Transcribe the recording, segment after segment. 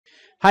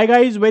Hi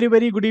guys,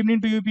 very good evening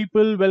to you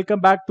people.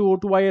 Welcome back to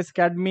O2 IAS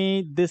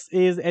Academy. This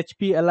is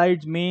HP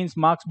Allied Mains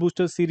Marks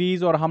Booster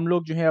Series और हम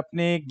लोग जो है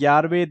अपने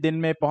 11वें दिन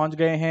में पहुंच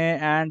गए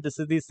हैं and this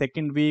is the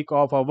second week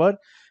of our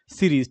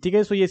series. ठीक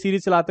है, सो ये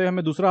सीरीज चलाते हुए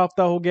हमें दूसरा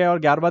हफ्ता हो गया और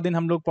 11वां दिन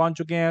हम लोग पहुंच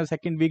चुके हैं।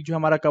 सेकंड वीक जो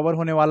हमारा कवर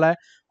होने वाला है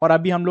और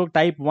अभी हम लोग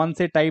टाइप 1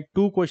 से टाइप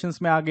 2 क्वेश्चंस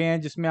में आ गए हैं,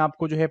 जिसमें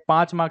आपको जो है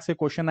 5 मार्क्स से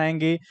क्वेश्चन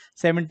आएंगे,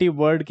 70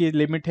 वर्ड की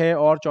लिमिट है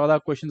और 14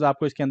 क्वेश्चन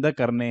आपको इसके अंदर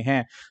करने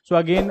हैं। सो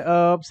अगेन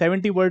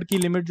 70 वर्ड की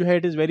लिमिट जो है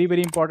इट इज़ वेरी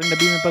इंपॉर्टेंट।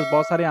 अभी मेरे पास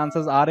बहुत सारे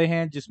आंसर्स आ रहे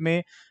हैं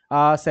जिसमें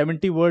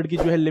 70 वर्ड की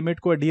जो है लिमिट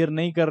को अडियर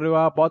नहीं कर रहे हो,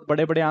 आप बहुत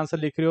बड़े बड़े आंसर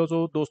लिख रहे हो।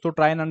 सो दोस्तों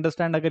ट्राई एंड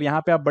अंडरस्टैंड, अगर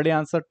यहाँ पे आप बड़े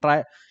आंसर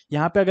ट्राई,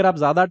 यहाँ पे अगर आप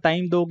ज़्यादा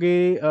टाइम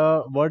दोगे,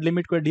 वर्ड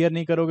लिमिट को अडियर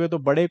नहीं करोगे तो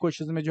बड़े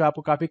क्वेश्चन में जो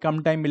आपको काफ़ी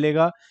कम टाइम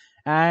मिलेगा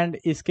एंड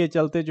इसके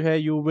चलते जो है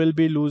you will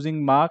be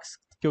losing marks,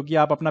 क्योंकि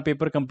आप अपना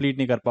पेपर कंप्लीट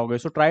नहीं कर पाओगे।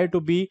 So try to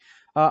be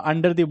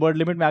under the word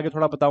limit. मैं आगे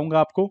थोड़ा बताऊंगा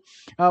आपको।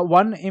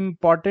 One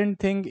important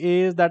thing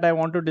is that I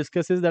want to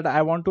discuss is that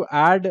I want to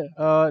add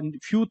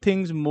few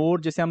things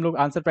more. जैसे हम लोग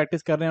आंसर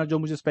प्रैक्टिस कर रहे हैं और जो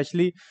मुझे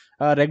स्पेशली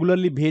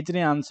रेगुलरली भेज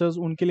रहे हैं आंसर्स,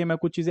 उनके लिए मैं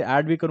कुछ चीज़ें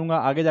ऐड भी करूंगा,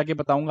 आगे जाके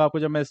बताऊंगा आपको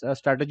जब मैं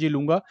स्ट्रैटेजी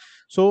लूंगा।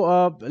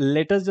 So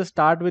let us just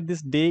start with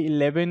this day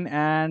 11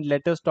 and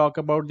let us talk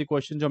about the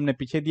question जो हमने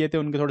पीछे दिए थे,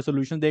 उनके थोड़े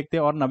सोल्यूशन देखते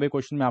हैं और 90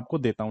 क्वेश्चन मैं आपको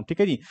देता हूँ। ठीक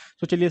है जी,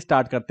 तो चलिए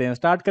स्टार्ट करते हैं।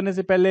 स्टार्ट करने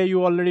से पहले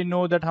यू ऑलरेडी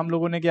नो दैट हम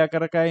लोगों ने क्या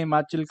कर रखा है,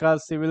 हिमाचल का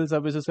सिविल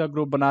सर्विसेज का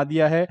ग्रुप बना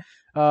दिया है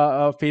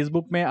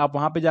फेसबुक में। आप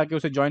वहां पे जाके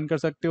उसे ज्वाइन कर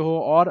सकते हो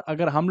और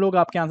अगर हम लोग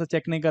आपके आंसर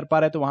चेक नहीं कर पा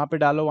रहे तो वहां पे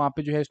डालो, वहां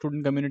पे जो है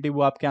स्टूडेंट कम्युनिटी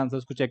वो आपके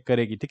आंसर्स को चेक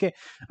करेगी। ठीक है,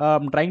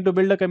 trying to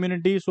build a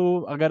community. सो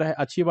अगर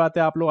अच्छी बात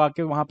है, आप लोग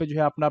आके वहां पे जो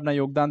है अपना अपना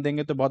योगदान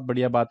देंगे तो बहुत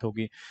बढ़िया बात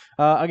होगी।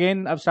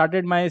 अगेन अब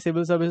started my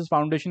civil services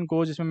foundation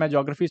course, जिसमें मैं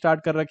ज्योग्राफी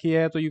स्टार्ट कर रखी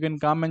है, तो you can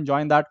come and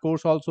join that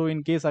course also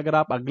in case अगर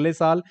आप अगले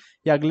साल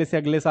या अगले से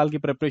अगले साल की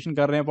प्रिपरेशन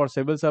कर रहे हैं फॉर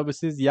सिविल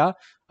सर्विसेज या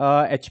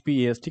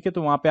HPS। ठीक है,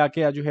 तो वहाँ पे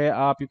आके जो है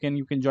आप you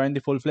can join the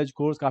full fledge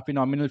course. काफी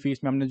नॉमिनल फीस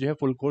में हमने जो है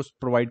फुल कोर्स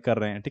प्रोवाइड कर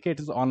रहे हैं। ठीक है, it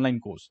is online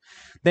course.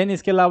 Then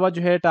इसके अलावा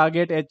जो है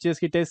टारगेट HS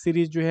की टेस्ट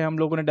सीरीज जो है हम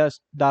लोगों ने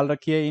डाल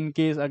रखी है। इन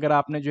केस अगर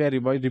आपने जो है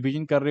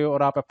रिवीजन कर रहे हो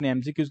और आप अपने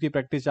MCQs की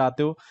प्रैक्टिस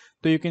चाहते हो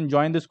तो you can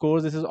join this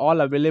course. This is all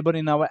available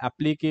in our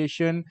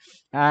application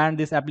and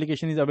this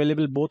application is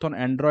available both on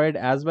Android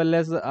as well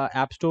as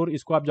app store.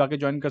 इसको आप जाके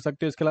ज्वाइन कर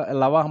सकते हो। इसके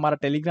अलावा हमारा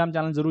टेलीग्राम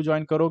चैनल जरूर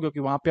ज्वाइन करो, क्योंकि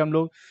वहाँ पे हम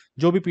लोग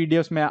जो भी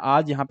PDFs मैं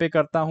आज यहाँ पे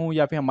करता हूँ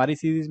या फिर हमारी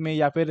सीरीज में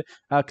या फिर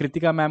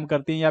कृतिका मैम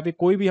करती हैं या फिर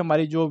कोई भी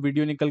हमारी जो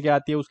वीडियो निकल के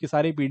आती है उसकी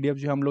सारी PDF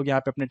जो हम लोग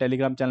यहाँ पे अपने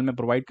टेलीग्राम चैनल में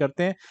प्रोवाइड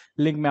करते हैं।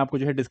 लिंक मैं आपको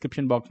जो है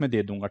डिस्क्रिप्शन बॉक्स में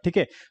दे दूंगा। ठीक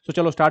है, तो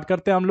चलो स्टार्ट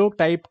करते हैं। हम लोग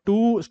टाइप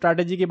 2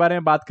 स्ट्रैटेजी के बारे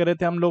में बात कर रहे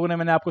थे हम लोगों ने।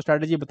 मैंने आपको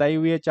स्ट्रैटेजी बताई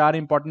हुई है, 4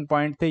 इंपॉर्टेंट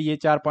पॉइंट थे, ये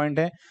 4 पॉइंट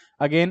है।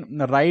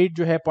 अगेन राइट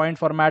जो है पॉइंट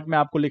फॉर्मेट में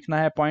आपको लिखना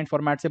है, पॉइंट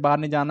फॉर्मेट से बाहर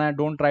नहीं जाना है।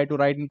 Don't try to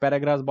right in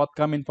paragraphs, बहुत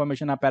कम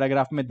इंफॉर्मेशन आप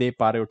पैराग्राफ में दे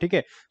पा रहे हो। ठीक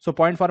है, सो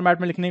पॉइंट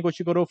फॉर्मेट में लिखने की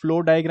कोशिश करो, फ्लो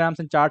डायग्राम्स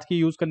एंड चार्ट्स की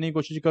यूज करने की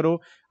कोशिश करो।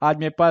 आज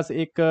मेरे पास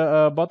एक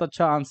बहुत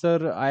अच्छा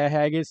आंसर आया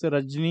है, इस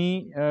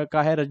रजनी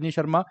का है, रजनी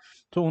शर्मा।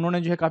 तो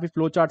उन्होंने जो है काफी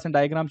flow charts and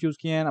diagrams use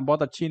किए हैं,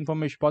 बहुत अच्छी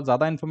इन्फॉर्मेशन, बहुत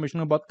ज्यादा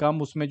इन्फॉर्मेशन बहुत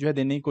कम उसमें जो है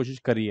देने की कोशिश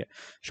करी है।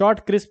 Short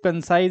crisp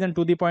concise and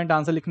to the point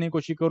answer लिखने की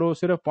कोशिश करो,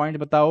 सिर्फ पॉइंट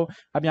बताओ।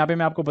 अब यहाँ पे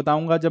मैं आपको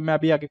बताऊंगा, जब मैं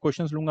अभी आगे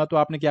क्वेश्चन लूंगा तो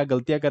आपने क्या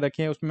गलतियां कर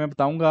रखी हैं उसमें मैं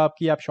बताऊंगा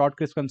आपकी आप शॉर्ट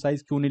क्रिस्प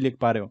कंसाइज क्यों नहीं लिख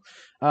पा रहे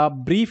हो।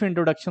 ब्रीफ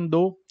इंट्रोडक्शन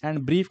दो एंड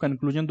ब्रीफ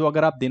कंक्लूजन दो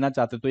अगर आप देना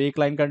चाहते हो तो, एक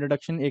लाइन का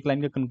इंट्रोडक्शन, एक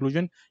लाइन का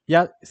कंक्लूजन,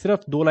 या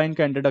सिर्फ 2 लाइन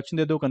का इंट्रोडक्शन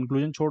दे दो,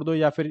 कंक्लूजन छोड़ दो,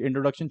 या फिर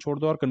इंट्रोडक्शन छोड़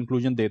दो और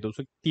कंक्लूजन दे दो।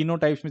 सो तीनों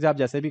टाइप्स में से आप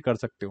जैसे भी कर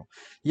सकते हो।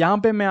 यहाँ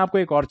पे मैं आपको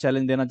एक और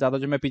चैलेंज देना चाहता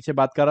हूँ जो मैं पीछे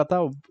बात कर रहा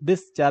था।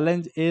 This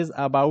challenge is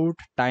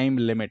about time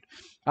limit.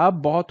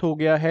 अब बहुत हो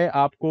गया है,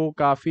 आपको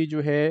काफी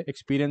जो है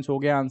एक्सपीरियंस हो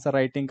गया आंसर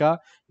राइटिंग का।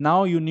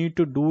 Now you need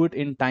to do it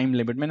in time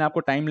limit. मैंने आपको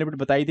टाइम लिमिट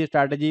बताई थी,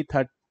 स्ट्रैटेजी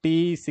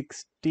 30,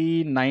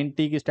 60,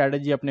 90 की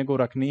स्ट्रैटेजी अपने को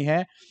रखनी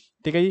है।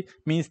 ठीक है जी,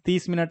 मीन्स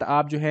 30 मिनट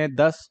आप जो है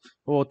 10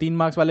 वो 3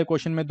 मार्क्स वाले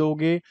क्वेश्चन में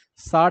दोगे,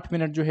 60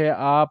 मिनट जो है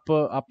आप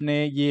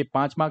अपने ये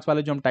 5 मार्क्स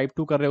वाले जो हम टाइप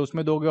 2 कर रहे हैं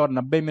उसमें दोगे, और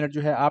 90 मिनट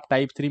जो है आप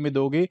टाइप 3 में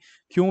दोगे।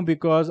 क्यों?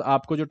 बिकॉज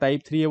आपको जो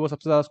टाइप 3 है वो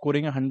सबसे ज्यादा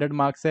स्कोरिंग है, 100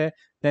 मार्क्स है।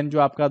 देन जो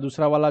आपका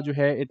दूसरा वाला जो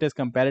है it is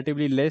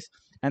comparatively less,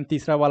 and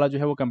तीसरा वाला जो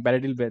है वो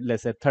कंपैरेटिवली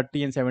लेस है,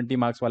 30 एंड 70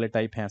 मार्क्स वाले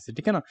टाइप हैं ऐसे।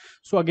 ठीक है ना,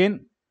 so again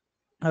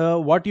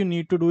what you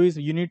need to do is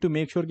you need to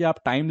make sure कि आप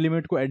टाइम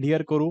लिमिट को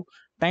एडहियर करो।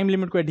 टाइम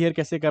लिमिट को एडहियर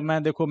कैसे करना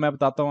है, देखो मैं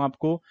बताता हूं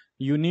आपको।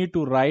 You need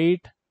to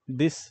right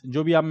this,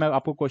 जो भी मैं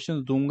आपको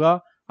क्वेश्चन दूंगा,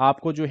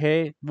 आपको जो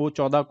है वो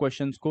 14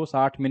 क्वेश्चंस को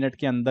 60 मिनट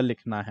के अंदर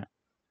लिखना है।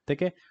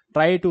 ठीक है,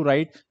 ट्राई टू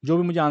राइट, जो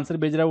भी मुझे आंसर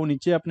भेज रहा है वो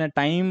नीचे अपने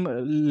टाइम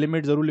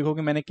लिमिट जरूर लिखो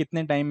कि मैंने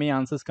कितने टाइम में ये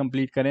आंसर्स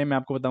कंप्लीट करें। मैं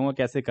आपको बताऊंगा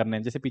कैसे करने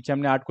हैं। जैसे पीछे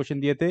हमने 8 क्वेश्चन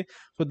दिए थे,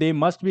 सो they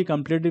must be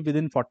completed with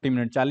in 40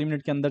 minute. 40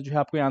 minute के अंदर जो है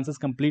आपको आंसर्स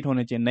कंप्लीट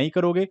होने चाहिए। नहीं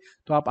करोगे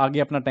तो आप आगे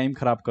अपना टाइम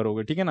खराब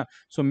करोगे। ठीक है ना,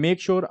 सो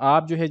मेक श्योर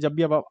आप जो है जब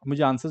भी आप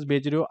मुझे आंसर्स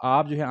भेज रहे हो,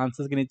 आप जो है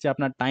आंसर्स के नीचे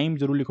अपना टाइम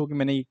जरूर लिखो कि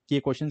मैंने ये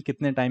क्वेश्चन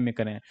कितने टाइम में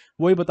करें हैं।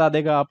 वही बता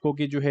देगा आपको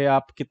कि जो है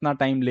आप कितना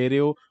टाइम ले रहे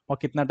हो और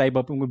कितना टाइम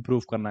आपको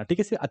इंप्रूव करना है। ठीक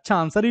है, अच्छा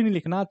आंसर ही नहीं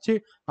लिखना, अच्छे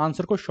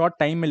आंसर को शॉर्ट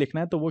टाइम में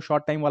लिखना है। तो वो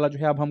शॉर्ट टाइम वाला जो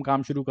है अब हम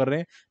काम शुरू कर रहे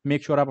हैं।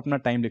 मेक श्योर आप अपना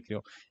टाइम लिख रहे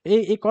हो।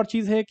 एक और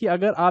चीज है कि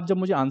अगर आप जब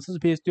मुझे आंसर्स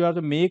भेजते हो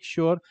तो मेक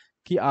श्योर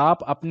कि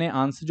आप अपने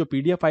आंसर जो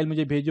पीडीएफ फाइल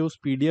मुझे भेजो उस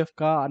पीडीएफ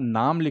का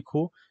नाम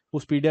लिखो,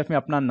 उस पीडीएफ में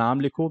अपना नाम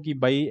लिखो कि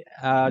भाई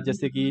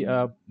जैसे कि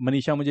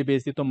मनीषा मुझे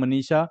भेजती तो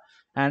मनीषा,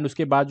 एंड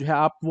उसके बाद जो है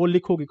आप वो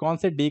लिखो कि कौन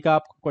से डे का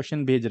आप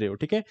क्वेश्चन भेज रहे हो,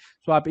 ठीक है।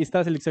 सो आप इस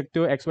तरह से लिख सकते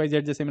हो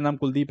XYZ, जैसे मेरा नाम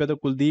कुलदीप है तो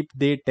कुलदीप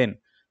डे 10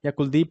 या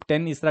कुलदीप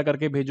 10, इस तरह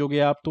करके भेजोगे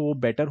आप तो वो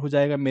बेटर हो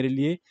जाएगा मेरे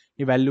लिए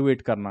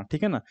इवेल्युएट करना,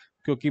 ठीक है ना।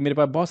 क्योंकि मेरे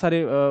पास बहुत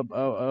सारे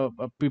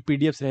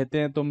पीडीएफ्स रहते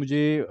हैं तो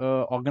मुझे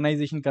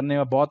ऑर्गेनाइजेशन करने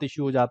में बहुत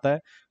इश्यू हो जाता है।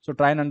 So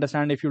try and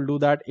understand, if you do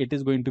that it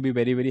is going to be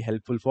very very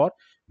helpful for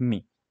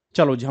me.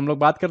 चलो जी हम लोग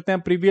बात करते हैं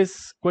प्रीवियस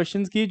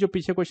क्वेश्चंस की, जो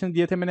पीछे क्वेश्चन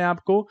दिए थे मैंने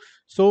आपको।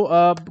 सो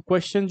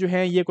क्वेश्चन जो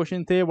है ये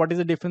क्वेश्चन थे, what is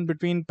the difference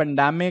between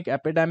pandemic,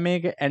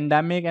 epidemic,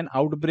 endemic and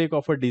outbreak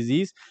of a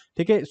disease,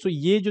 ठीक है। सो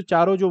ये जो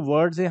चारों जो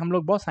वर्ड्स हैं हम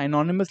लोग बहुत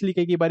साइनोनिमसली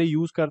कई बार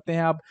यूज करते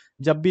हैं आप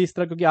जब भी इस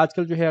तरह, क्योंकि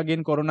आजकल जो है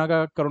अगेन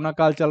कोरोना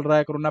काल चल रहा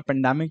है, कोरोना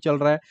पेंडेमिक चल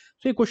रहा है।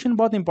 तो ये क्वेश्चन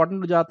बहुत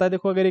इंपॉर्टेंट हो जाता है।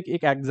 देखो अगर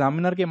एक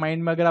एग्जामिनर के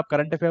माइंड में अगर आप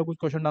करंट अफेयर कुछ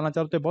क्वेश्चन डालना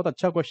चाहते हो तो बहुत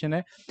अच्छा क्वेश्चन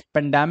है,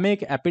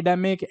 पेंडेमिक,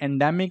 एपिडेमिक,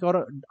 एंडेमिक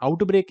और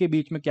आउटब्रेक के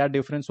बीच में क्या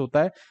डिफरेंस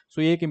होता है।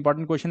 सो ये एक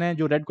इंपॉर्टेंट क्वेश्चन है।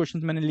 जो रेड क्वेश्चन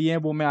मैंने लिए हैं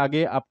वो मैं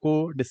आगे आपको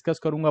डिस्कस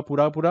करूंगा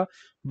पूरा पूरा,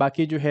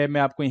 बाकी जो है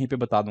मैं आपको यहीं पे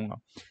बता दूंगा।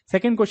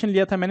 सेकंड क्वेश्चन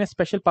लिया था मैंने,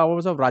 special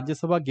powers of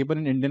Rajya Sabha given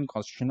in Indian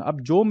constitution. अब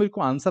जो मेरे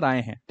को आंसर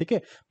आए हैं, ठीक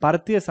है,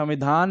 भारतीय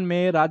संविधान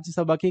में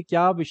राज्यसभा की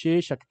क्या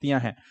विशेष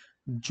शक्तियां हैं।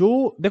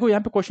 जो देखो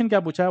यहाँ पे क्वेश्चन क्या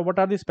पूछा है, what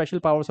are the special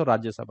powers of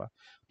Rajya Sabha.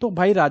 तो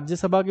भाई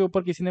राज्यसभा के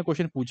ऊपर किसी ने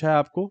क्वेश्चन पूछा है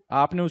आपको,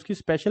 आपने उसकी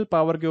स्पेशल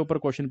पावर के ऊपर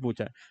क्वेश्चन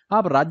पूछा है,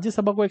 आप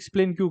राज्यसभा को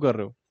एक्सप्लेन क्यों कर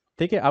रहे हो,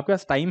 ठीक है। आपके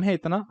पास टाइम है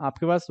इतना,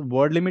 आपके पास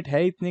वर्ड लिमिट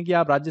है इतनी कि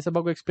आप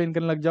राज्यसभा को एक्सप्लेन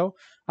करने लग जाओ।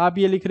 आप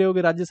ये लिख रहे हो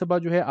कि राज्यसभा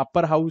जो है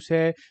अपर हाउस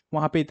है,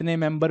 वहां पे इतने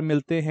मेंबर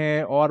मिलते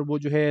हैं और वो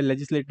जो है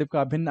लेजिस्लेटिव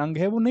का अभिन्न अंग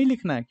है, वो नहीं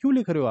लिखना है। क्यों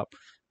लिख रहे हो आप,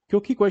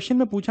 क्योंकि क्वेश्चन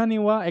में पूछा नहीं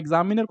हुआ।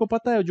 एग्जामिनर को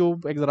पता है जो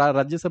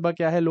राज्यसभा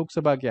क्या है,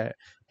 लोकसभा क्या है,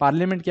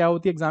 पार्लियामेंट क्या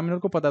होती है, एग्जामिनर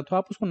को पता है। तो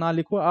आप उसको ना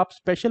लिखो, आप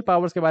स्पेशल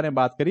पावर्स के बारे में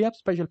बात करिए, आप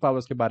स्पेशल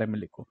पावर्स के बारे में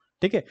लिखो,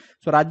 ठीक है।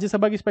 सो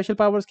राज्यसभा की स्पेशल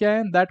पावर्स क्या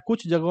है, दैट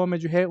कुछ जगहों में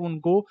जो है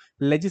उनको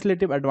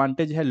लेजिस्लेटिव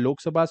एडवांटेज है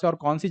लोकसभा से, और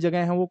कौन सी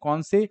जगह है वो,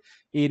 कौन से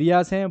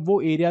एरियाज हैं,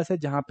 वो एरियाज है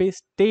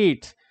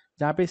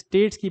जहाँ पे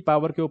स्टेट्स की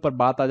पावर के ऊपर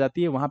बात आ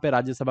जाती है, वहां पे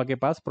राज्यसभा के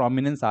पास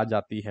प्रोमिनेंस आ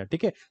जाती है,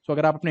 ठीक है। सो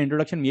अगर आप अपने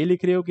इंट्रोडक्शन में ये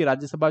लिख रहे हो कि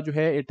राज्यसभा जो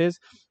है it is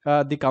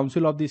the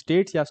council of the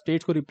states, या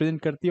स्टेट्स को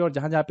रिप्रेजेंट करती है, और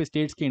जहां जहां पे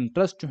स्टेट्स के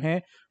इंटरेस्ट जो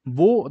हैं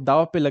वो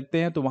दाव पे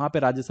लगते हैं, तो वहां पे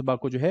राज्यसभा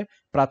को जो है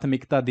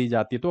प्राथमिकता दी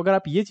जाती है। तो अगर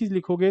आप ये चीज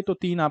लिखोगे तो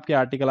तीन आपके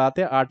आर्टिकल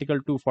आते हैं, आर्टिकल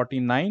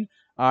 249,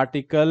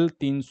 आर्टिकल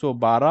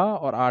 312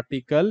 और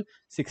आर्टिकल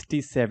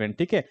 67,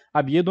 ठीक है।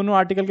 अब ये दोनों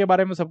आर्टिकल के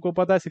बारे में सबको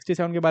पता है,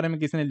 67 के बारे में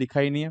किसी ने लिखा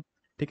ही नहीं है,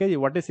 ठीक है जी।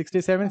 What is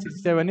 67?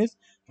 67 is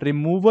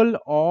removal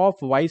of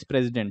vice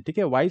president, ठीक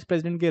है। वाइस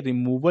प्रेसिडेंट के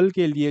रिमूवल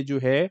के लिए जो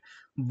है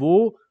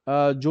वो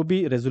जो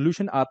भी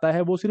रेजोल्यूशन आता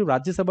है वो सिर्फ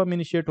राज्यसभा में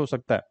इनिशिएट हो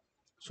सकता है।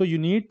 So you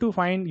need to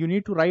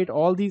write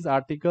all these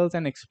articles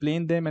and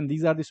explain them, and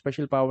these are the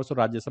special powers of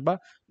Rajya Sabha,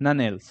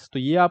 none else. तो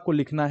ये आपको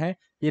लिखना है,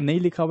 ये नहीं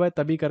लिखा हुआ है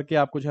तभी करके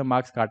आपको जो है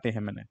मार्क्स काटे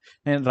हैं मैंने।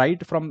 And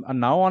right from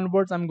now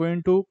onwards I am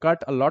going to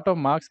cut a lot of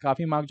marks,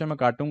 काफी मार्क्स जो मैं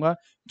काटूंगा।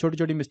 छोटी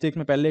छोटी मिस्टेक्स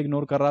में पहले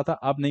इग्नोर कर रहा था,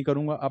 अब नहीं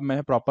करूंगा, अब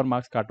मैं प्रॉपर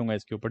मार्क्स काटूंगा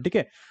इसके ऊपर, ठीक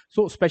है।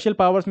 सो स्पेशल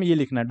पावर्स में ये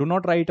लिखना है, do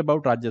not right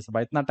about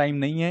Rajya Sabha, इतना टाइम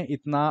नहीं है,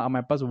 इतना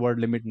हमारे पास वर्ड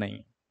लिमिट नहीं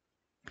है।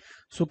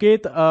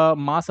 सुकेत,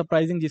 मास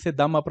अपराइजिंग जिसे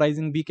दम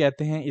अपराइजिंग भी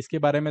कहते हैं, इसके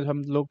बारे में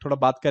हम लोग थोड़ा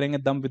बात करेंगे।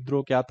 दम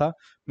विद्रोह क्या था,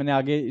 मैंने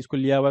आगे इसको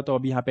लिया हुआ तो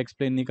अभी यहाँ पे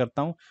एक्सप्लेन नहीं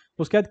करता हूँ।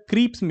 उसके बाद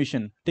क्रीप्स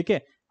मिशन, ठीक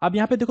है। अब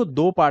यहाँ पे देखो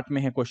दो पार्ट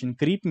में है क्वेश्चन,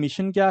 क्रीप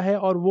मिशन क्या है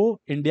और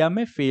वो इंडिया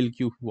में फेल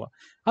क्यों हुआ।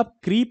 अब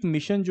क्रीप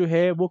मिशन जो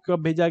है वो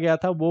कब भेजा गया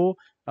था, वो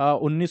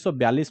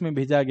 1942 में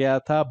भेजा गया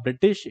था,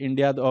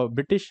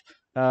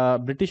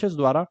 ब्रिटिशर्स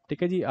द्वारा,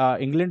 ठीक है जी,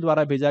 इंग्लैंड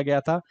द्वारा भेजा गया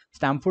था।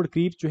 स्टैमफोर्ड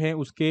क्रीप्स जो है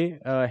उसके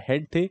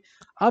हेड थे।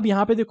 अब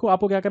यहाँ पे देखो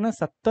आपको क्या करना है,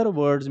 70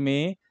 वर्ड्स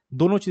में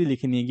दोनों चीजें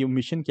लिखनी है कि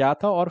मिशन क्या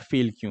था और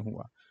फेल क्यों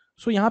हुआ।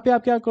 सो यहाँ पे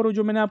आप क्या करो,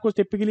 जो मैंने आपको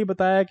टिपिकली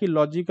बताया कि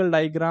लॉजिकल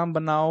डायग्राम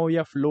बनाओ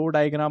या फ्लो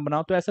डायग्राम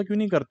बनाओ, तो ऐसा क्यों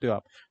नहीं करते हो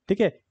आप,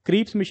 ठीक है।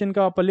 क्रीप्स मिशन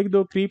का आप लिख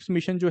दो, क्रीप्स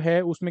मिशन जो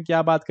है उसमें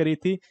क्या बात करी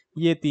थी,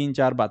 ये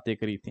 3-4 बातें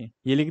करी थी,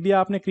 ये लिख दिया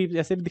आपने, क्रीप्स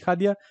ऐसे भी दिखा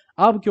दिया।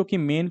 अब क्योंकि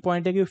मेन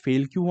पॉइंट है कि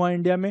फेल क्यों हुआ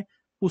इंडिया में,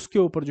 उसके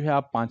ऊपर जो है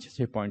आप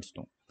 5-6 पॉइंट्स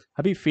दो।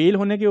 अभी फेल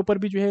होने के ऊपर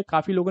भी जो है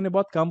काफी लोगों ने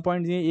बहुत कम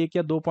पॉइंट्स दिए, 1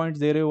 या 2 पॉइंट्स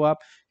दे रहे हो आप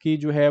कि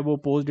जो है वो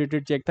पोस्ट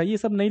डेटेड चेक था, ये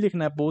सब नहीं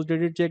लिखना है। पोस्ट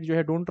डेटेड चेक जो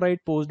है, don't write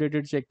post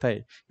dated cheque था,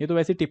 ये तो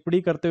वैसे टिप्पणी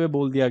करते हुए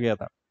बोल दिया गया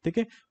था, ठीक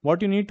है।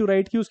 What you need to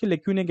right कि उसके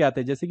लेक्यूने क्या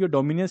थे, जैसे कि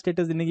डोमिनियन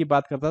स्टेटस देने की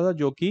बात करता था,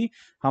 जो कि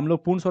हम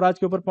लोग पूर्ण स्वराज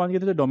के ऊपर पहुंच गए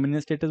थे, तो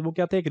डोमिनियन स्टेटस वो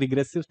क्या था, एक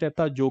रिग्रेसिव स्टेप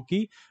था जो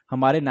कि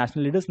हमारे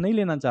नेशनल लीडर्स नहीं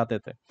लेना चाहते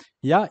थे।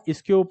 या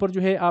इसके ऊपर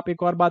जो है आप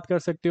एक और बात कर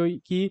सकते हो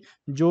कि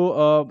जो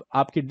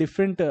आपकी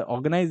डिफरेंट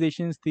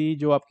ऑर्गेनाइजेशंस थी,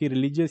 जो आपकी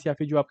रिलीजियस या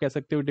फिर जो आप कह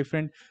सकते हो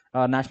डिफरेंट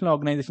नेशनल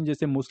ऑर्गेनाइजेशन,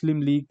 जैसे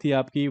मुस्लिम लीग थी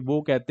आपकी,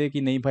 वो कहते हैं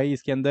कि नहीं भाई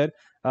इसके अंदर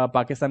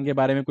पाकिस्तान के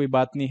बारे में कोई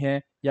बात नहीं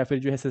है, या फिर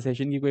जो है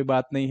सेसेशन की कोई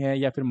बात नहीं है,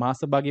 या फिर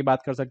महासभा की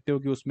बात कर सकते हो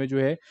कि उसमें जो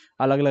है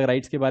अलग अलग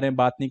राइट्स के बारे में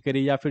बात नहीं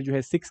करी, या फिर जो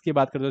है सिक्स की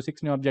बात करते हो,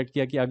 सिक्स ने ऑब्जेक्ट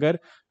किया कि अगर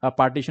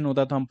पार्टीशन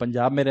होता तो हम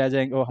पंजाब में रह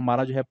जाएंगे और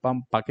हमारा जो है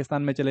हम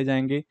पाकिस्तान में चले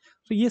जाएंगे।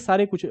 तो ये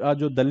सारे कुछ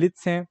जो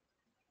दलित्स हैं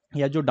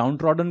या जो डाउन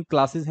ट्रॉडन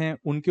क्लासेस हैं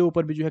उनके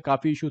ऊपर भी जो है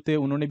काफ़ी इशू थे,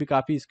 उन्होंने भी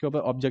काफ़ी इसके ऊपर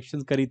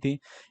ऑब्जेक्शंस करी थी।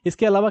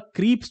 इसके अलावा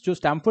क्रीप्स, जो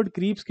स्टैमफोर्ड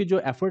क्रीप्स के जो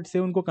एफर्ट्स थे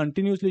उनको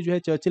कंटिन्यूसली जो है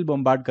चर्चिल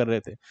बम्बार्ड कर रहे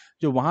थे,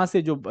 जो वहाँ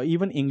से जो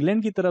इवन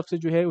इंग्लैंड की तरफ से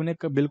जो है उन्हें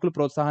बिल्कुल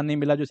प्रोत्साहन नहीं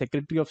मिला, जो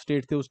सेक्रेटरी ऑफ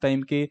स्टेट थे उस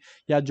टाइम के,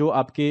 या जो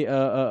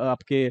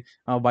आपके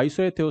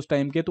वाइसरॉय थे उस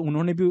टाइम के, तो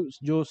उन्होंने भी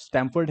जो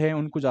स्टैमफोर्ड है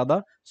उनको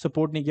ज़्यादा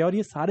सपोर्ट नहीं किया। और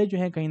ये सारे जो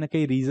है कहीं ना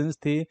कहीं रीजंस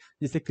थे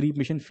जिससे क्रीप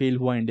मिशन फेल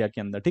हुआ इंडिया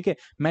के अंदर। ठीक है,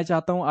 मैं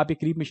चाहता हूँ आप ये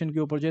क्रीप मिशन के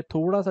ऊपर जो है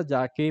थोड़ा सा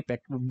जाके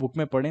बुक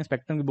में पढ़ें,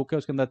 स्पेक्ट्रम की बुक है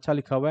उसके अंदर अच्छा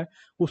लिखा हुआ है,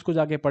 उसको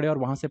जाके पढ़ें और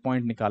वहां से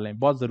पॉइंट निकालें,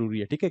 बहुत जरूरी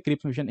है। ठीक है, क्रीप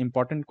मिशन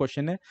इंपॉर्टेंट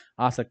क्वेश्चन है,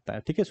 आ सकता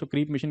है। ठीक है, सो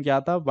क्रीप मिशन क्या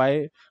था, वाई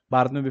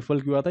भारत में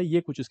विफल क्यों हुआ था,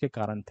 ये कुछ इसके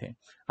कारण थे।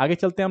 आगे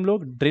चलते हैं हम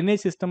लोग drainage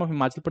system of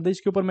Himachal Pradesh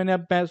के ऊपर।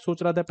 मैं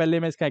सोच रहा था पहले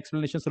मैं इसका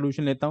एक्सप्लेनेशन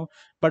सोल्यूशन लेता हूं,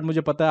 बट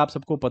मुझे पता है आप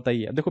सबको पता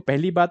ही है। देखो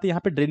पहली बात है,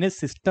 यहाँ पे ड्रेनेज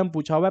सिस्टम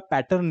पूछा हुआ है,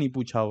 पैटर्न नहीं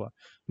पूछा हुआ।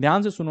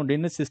 ध्यान से सुनो,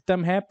 ड्रेनेज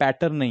सिस्टम है,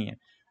 पैटर्न नहीं है।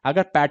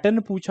 अगर पैटर्न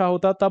पूछा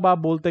होता तब आप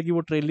बोलते कि वो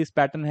ट्रेलिस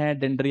पैटर्न है,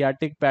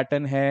 डेंड्रियाटिक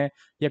पैटर्न है,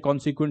 या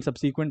कॉन्सिक्वेंट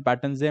सब्सिक्वेंट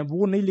पैटर्न्स हैं,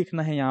 वो नहीं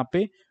लिखना है यहाँ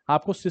पे।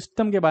 आपको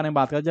सिस्टम के बारे में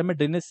बात कर, जब मैं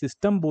ड्रेनेज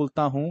सिस्टम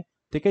बोलता हूँ,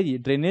 ठीक है जी,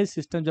 ड्रेनेज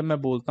सिस्टम जब मैं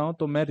बोलता हूँ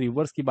तो मैं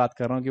रिवर्स की बात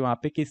कर रहा हूँ कि वहाँ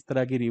पे किस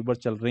तरह की रिवर्स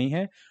चल रही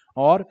हैं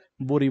और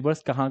वो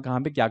रिवर्स कहाँ कहाँ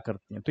पे क्या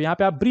करती हैं। तो यहाँ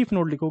पे आप ब्रीफ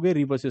नोट लिखोगे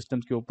रिवर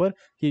सिस्टम्स के ऊपर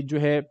कि जो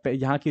है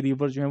यहाँ की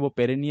रिवर जो है वो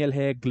पेरेनियल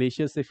है,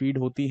 ग्लेशियर से फीड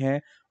होती हैं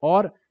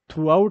और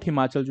थ्रू आउट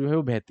हिमाचल जो है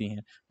वो बहती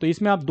हैं। तो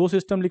इसमें आप दो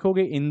सिस्टम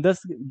लिखोगे,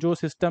 इंदस जो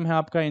सिस्टम है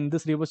आपका,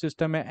 इंदस रिवर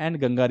सिस्टम है, एंड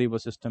गंगा रिवर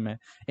सिस्टम है।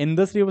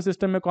 इंदस रिवर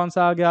सिस्टम में कौन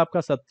सा आ गया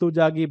आपका, सतलुज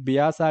आ गई,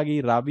 ब्यास आ गई,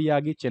 रावी आ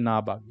गई,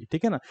 चेनाब आ गई।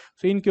 ठीक है ना,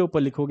 तो इनके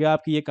ऊपर लिखोगे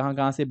आप कि ये कहाँ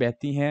कहाँ से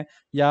बहती हैं,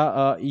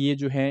 या ये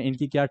जो है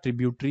इनकी क्या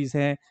ट्रिब्यूटरीज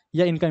हैं,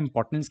 या इनका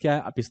इंपॉर्टेंस क्या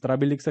है, आप इस तरह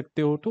भी लिख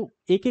सकते हो। तो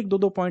एक एक दो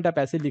दो पॉइंट आप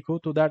ऐसे लिखो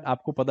तो दैट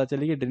आपको पता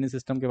चले कि ड्रेनेज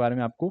सिस्टम के बारे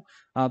में आपको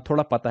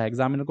थोड़ा पता है,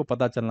 एग्जामिनर को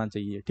पता चलना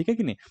चाहिए। ठीक है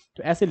कि नहीं,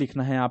 तो ऐसे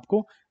लिखना है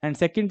आपको। एंड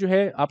सेकंड जो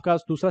है आपका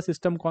दूसरा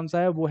सिस्टम कौन सा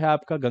है, वो है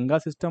आपका गंगा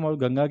सिस्टम, और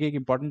गंगा की एक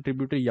इंपॉर्टेंट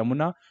ट्रिब्यूटरी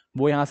यमुना,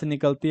 वो यहाँ से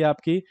निकलती है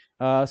आपकी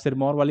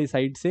सिरमौर वाली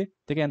साइड से,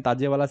 ठीक है,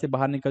 ताजे वाला से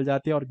बाहर निकल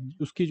जाती है, और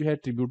उसकी जो है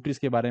ट्रिब्यूटरीज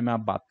के बारे में आप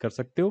बात कर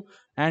सकते हो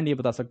एंड ये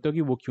बता सकते हो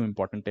कि वो क्यों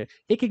इंपॉर्टेंट है।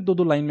 एक एक दो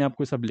दो लाइन में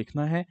आपको सब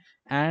लिखना है,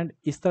 एंड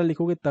इस तरह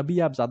लिखोगे तभी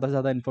आप ज्यादा से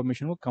ज्यादा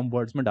इन्फॉर्मेशन को कम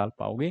वर्ड्स में डाल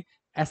पाओगे,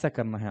 ऐसा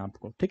करना है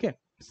आपको। ठीक है,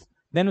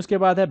 देन उसके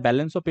बाद है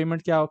बैलेंस ऑफ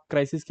पेमेंट क्या,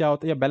 क्राइसिस क्या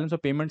होता है, या बैलेंस ऑफ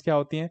पेमेंट क्या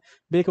होती है।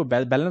 देखो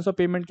बैलेंस ऑफ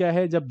पेमेंट क्या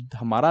है, जब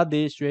हमारा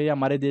देश जो है या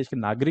हमारे देश के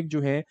नागरिक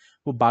जो है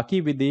वो बाकी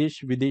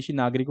विदेशी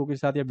नागरिकों के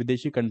साथ या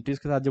विदेशी कंट्रीज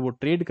के साथ जब वो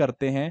ट्रेड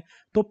करते हैं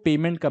तो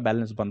पेमेंट का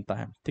बैलेंस बनता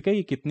है। ठीक है,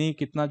 ये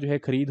कितना जो है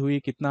खरीद हुई,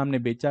 कितना हमने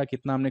बेचा,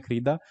 कितना हमने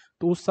खरीदा,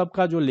 तो उस सब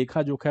का जो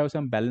लेखा जोखा है उसे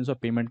हम बैलेंस ऑफ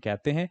पेमेंट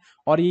कहते हैं।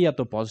 और ये या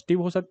तो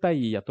पॉजिटिव हो सकता है,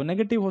 ये या तो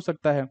नेगेटिव हो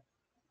सकता है।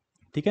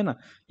 ठीक है ना,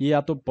 ये या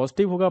तो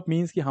पॉजिटिव होगा,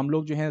 मीन्स कि हम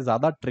लोग जो है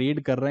ज्यादा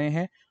ट्रेड कर रहे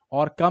हैं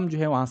और कम जो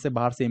है वहां से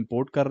बाहर से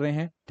इंपोर्ट कर रहे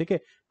हैं। ठीक है,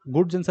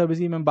 गुड्स एंड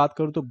सर्विसेज में बात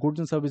करूँ तो गुड्स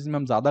एंड सर्विसेज में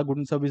हम ज्यादा गुड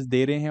एंड सर्विस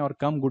दे रहे हैं और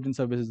कम गुड एंड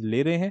सर्विसेज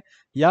ले रहे हैं,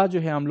 या जो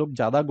है हम लोग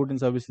ज्यादा गुड एंड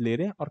सर्विस ले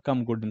रहे हैं और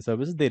कम गुड एंड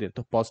सर्विस दे रहे हैं।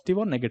 तो पॉजिटिव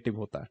और नेगेटिव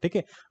होता है। ठीक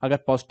है, अगर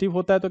पॉजिटिव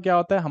होता है तो क्या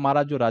होता है,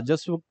 हमारा जो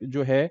राजस्व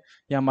जो है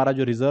या हमारा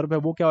जो रिजर्व है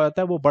वो क्या हो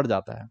जाता है, वो बढ़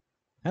जाता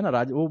है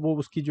ना, वो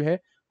उसकी जो है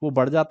वो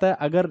बढ़ जाता है।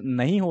 अगर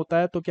नहीं होता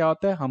है तो क्या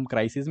होता है, हम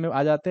क्राइसिस में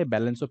आ जाते हैं,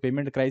 बैलेंस ऑफ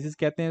पेमेंट क्राइसिस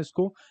कहते हैं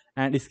इसको,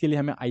 एंड इसके लिए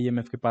हमें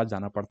आईएमएफ के पास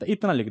जाना पड़ता है।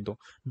 इतना लिख दो।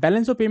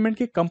 बैलेंस ऑफ पेमेंट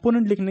के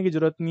कंपोनेंट लिखने की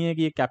जरूरत नहीं है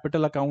कि ये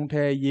कैपिटल अकाउंट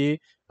है, ये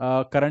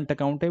करंट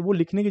अकाउंट है, वो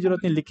लिखने की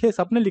जरूरत नहीं, लिखे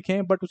सबने लिखे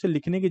हैं बट उसे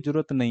लिखने की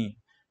जरूरत नहीं है।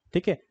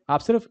 ठीक है, आप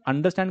सिर्फ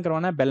अंडरस्टैंड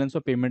करवाना है बैलेंस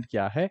ऑफ पेमेंट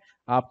क्या है,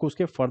 आपको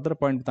उसके फर्दर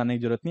पॉइंट बताने की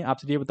जरूरत नहीं। आप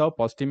सिर्फ ये बताओ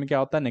पॉजिटिव में क्या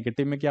होता है,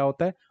 नेगेटिव में क्या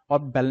होता है,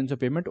 और बैलेंस ऑफ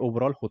पेमेंट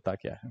ओवरऑल होता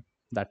क्या है।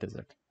 That is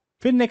it.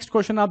 फिर नेक्स्ट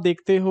क्वेश्चन आप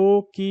देखते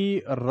हो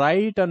कि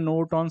right a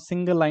note on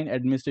single line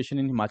administration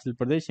in Himachal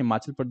Pradesh.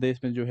 Himachal Pradesh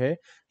में जो है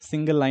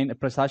सिंगल लाइन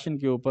प्रशासन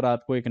के ऊपर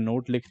आपको एक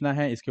नोट लिखना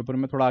है, इसके ऊपर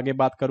मैं थोड़ा आगे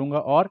बात करूंगा।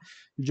 और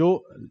जो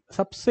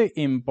सबसे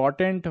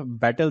इंपॉर्टेंट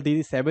बैटल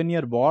थी, 7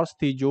 ईयर वॉर्स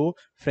थी जो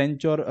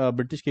फ्रेंच और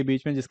ब्रिटिश के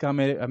बीच में, जिसका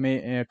हमें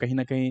हमें कहीं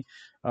ना कहीं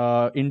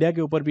इंडिया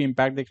के ऊपर भी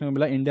इम्पैक्ट देखने को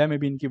मिला। इंडिया में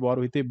भी इनकी वॉर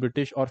हुई थी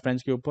ब्रिटिश और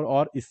फ्रेंच के ऊपर,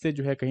 और इससे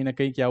जो है कहीं ना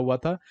कहीं क्या हुआ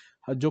था,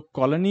 जो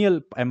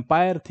कॉलोनियल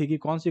एम्पायर थी कि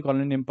कौन सी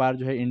कॉलोनियल एम्पायर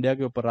जो है इंडिया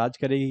के ऊपर राज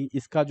करेगी,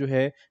 इसका जो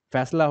है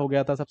फैसला हो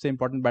गया था। सबसे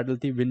इंपॉर्टेंट बैटल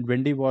थी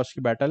वेंडी वॉश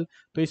की बैटल।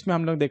 तो इसमें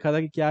हम लोग देखा था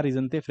कि क्या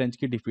रीजन थे फ्रेंच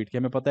की डिफीट के।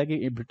 हमें पता है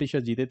कि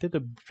ब्रिटिशर्स जीते थे, तो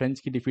फ्रेंच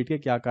की डिफीट के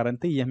क्या कारण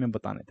थे ये हमें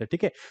बताने थे।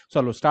 ठीक है,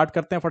 चलो स्टार्ट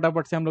करते हैं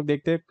फटाफट से, हम लोग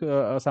देखते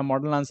हैं सम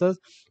model answers.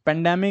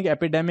 Pandemic,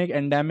 epidemic,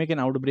 endemic and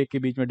outbreak के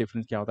बीच में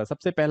डिफरेंस क्या होता है।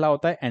 सबसे पहला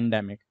होता है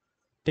एंडेमिक।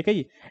 ठीक है,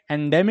 ये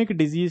एंडेमिक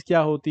डिजीज क्या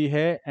होती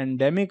है,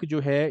 एंडेमिक जो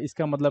है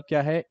इसका मतलब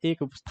क्या है, एक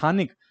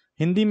स्थानिक,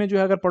 हिंदी में जो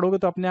है अगर पढ़ोगे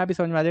तो अपने आप ही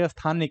समझ में आ जाएगा।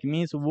 स्थानिक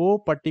मीन्स वो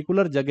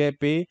पर्टिकुलर जगह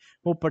पे,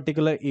 वो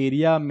पर्टिकुलर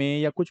एरिया में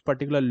या कुछ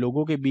पर्टिकुलर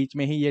लोगों के बीच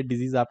में ही ये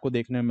डिजीज आपको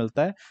देखने में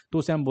मिलता है, तो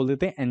उसे हम बोल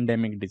देते हैं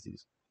एंडेमिक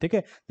डिजीज। ठीक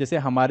है, जैसे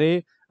हमारे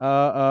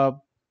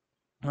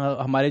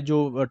हमारे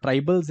जो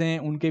ट्राइबल्स हैं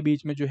उनके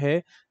बीच में जो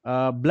है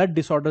ब्लड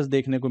डिसऑर्डर्स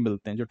देखने को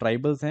मिलते हैं। जो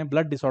ट्राइबल्स हैं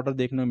ब्लड डिसऑर्डर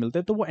देखने को मिलते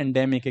हैं, तो वो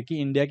एंडेमिक है कि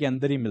इंडिया के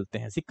अंदर ही मिलते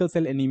हैं। सिकल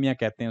सेल एनीमिया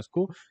कहते हैं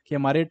उसको, कि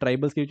हमारे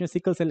ट्राइबल्स के बीच में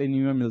सिकल सेल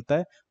एनीमिया मिलता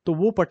है, तो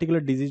वो पर्टिकुलर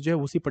डिजीज जो है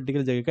उसी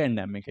पर्टिकुलर जगह का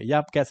एंडेमिक है। या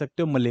आप कह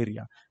सकते हो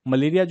मलेरिया।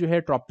 मलेरिया जो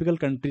है ट्रॉपिकल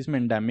कंट्रीज में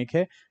एंडेमिक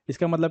है।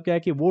 इसका मतलब क्या है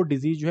कि वो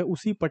डिजीज जो है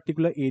उसी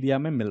पर्टिकुलर एरिया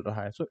में मिल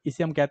रहा है, सो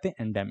इसे हम कहते हैं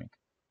एंडेमिक।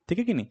 ठीक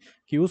है कि नहीं,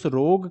 कि उस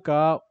रोग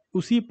का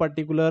उसी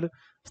पर्टिकुलर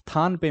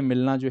स्थान पे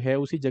मिलना जो है,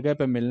 उसी जगह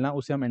पे मिलना,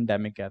 उसे हम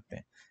एंडेमिक कहते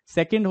हैं।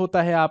 सेकंड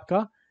होता है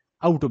आपका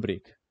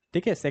आउटब्रेक।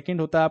 ठीक है,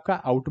 सेकंड होता है आपका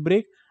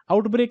आउटब्रेक।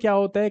 आउटब्रेक क्या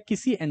होता है?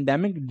 किसी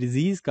एंडेमिक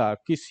डिजीज का,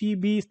 किसी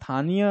भी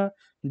स्थानीय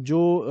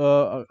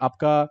जो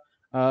आपका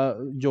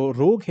जो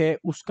रोग है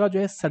उसका जो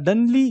है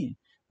सडनली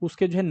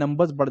उसके जो है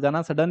नंबर्स बढ़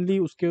जाना, सडनली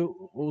उसके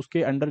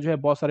उसके अंडर जो है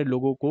बहुत सारे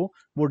लोगों को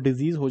वो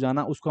डिजीज हो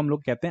जाना, उसको हम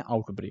लोग कहते हैं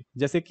आउटब्रेक।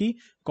 जैसे कि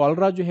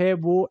कॉलरा जो है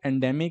वो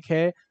एंडेमिक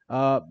है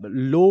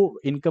लो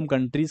इनकम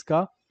कंट्रीज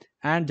का,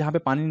 एंड जहाँ पे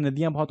पानी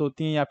नदियाँ बहुत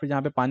होती हैं या फिर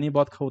जहाँ पे पानी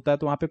बहुत होता है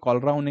तो वहाँ पे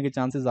कॉलरा होने के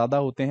चांसेस ज़्यादा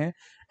होते हैं।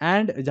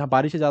 एंड जहाँ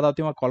बारिशें ज़्यादा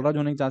होती हैं वहाँ कॉलरा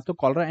होने के चांसेस, तो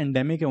कॉलरा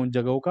एंडेमिक है उन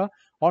जगहों का।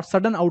 और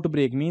सडन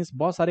आउटब्रेक मीन्स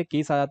बहुत सारे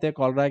केस आ जाते हैं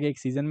कॉलरा के एक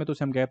सीजन में, तो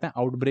उसे हम कहते हैं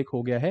आउटब्रेक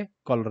हो गया है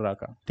कॉलरा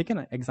का। ठीक है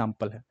ना,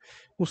 एग्जाम्पल है।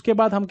 उसके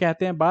बाद हम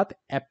कहते हैं बात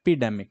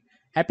एपिडेमिक।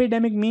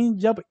 एपिडेमिक मीन्स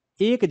जब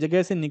एक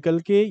जगह से निकल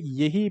के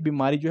यही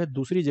बीमारी जो है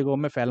दूसरी जगहों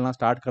में फैलना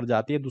स्टार्ट कर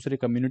जाती है, दूसरे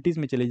कम्युनिटीज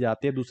में चली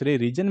जाती है, दूसरे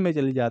रीजन में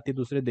चली जाती है,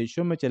 दूसरे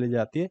देशों में चली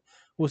जाती है,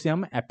 उसे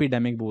हम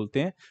एपिडेमिक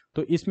बोलते हैं।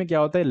 तो इसमें क्या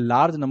होता है,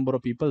 लार्ज नंबर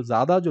ऑफ पीपल,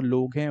 ज़्यादा जो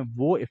लोग हैं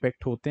वो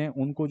इफेक्ट होते हैं,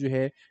 उनको जो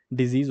है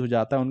डिजीज हो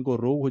जाता है, उनको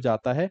रोग हो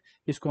जाता है,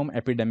 इसको हम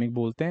एपिडेमिक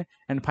बोलते हैं।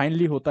 एंड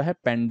फाइनली होता है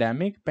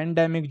पेंडेमिक।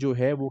 पेंडेमिक जो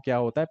है वो क्या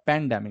होता है,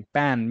 pandemic,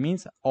 pan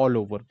means all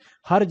over,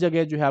 हर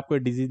जगह जो है आपको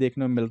डिजीज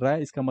देखने को मिल रहा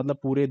है। इसका मतलब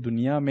पूरे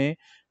दुनिया में,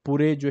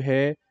 पूरे जो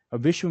है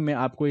विश्व में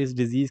आपको इस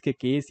डिजीज के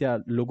केस या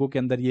लोगों के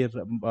अंदर ये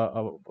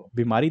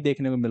बीमारी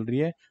देखने को मिल रही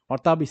है, और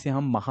तब इसे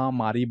हम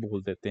महामारी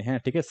बोल देते हैं।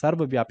 ठीक है,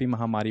 सर्वव्यापी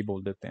महामारी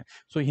बोल देते हैं।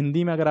 सो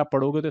हिंदी में अगर आप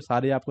पढ़ोगे तो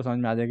सारे आपको समझ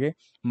में आ जाएंगे,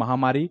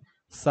 महामारी,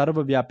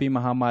 सर्वव्यापी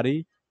महामारी,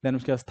 देन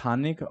उसके बाद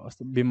स्थानिक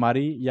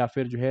बीमारी या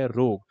फिर जो है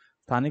रोग,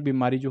 स्थानिक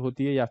बीमारी जो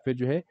होती है या फिर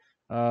जो है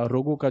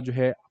रोगों का जो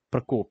है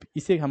प्रकोप,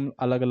 इसे हम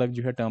अलग अलग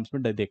जो है टर्म्स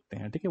में देखते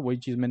हैं। ठीक है, वही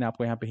चीज़ मैंने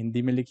आपको यहाँ पे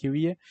हिंदी में लिखी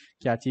हुई है।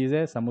 क्या चीज़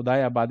है,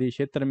 समुदाय आबादी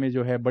क्षेत्र में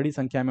जो है बड़ी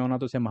संख्या में होना,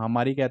 तो उसे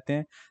महामारी कहते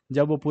हैं।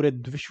 जब वो पूरे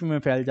विश्व में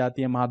फैल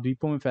जाती है,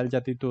 महाद्वीपों में फैल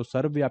जाती है, तो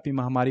सर्वव्यापी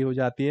महामारी हो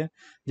जाती है।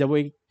 जब वो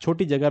एक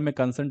छोटी जगह में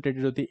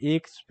कंसंट्रेटेड होती है,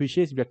 एक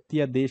विशेष व्यक्ति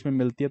या देश में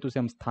मिलती है, तो उसे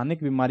हम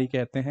स्थानिक बीमारी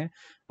कहते हैं।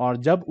 और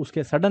जब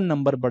उसके सडन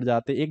नंबर बढ़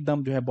जाते हैं,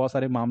 एकदम जो है बहुत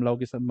सारे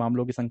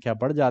मामलों की संख्या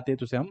बढ़ जाती है,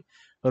 तो उसे हम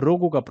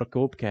रोगों का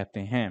प्रकोप कहते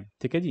हैं।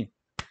 ठीक है जी,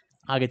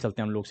 आगे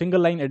चलते हैं हम लोग।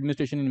 Single line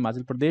administration in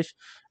Himachal Pradesh.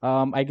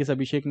 I guess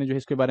अभिषेक ने जो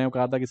इसके बारे में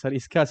कहा था कि सर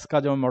इसका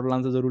जो मॉडल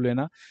आंसर जरूर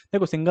लेना।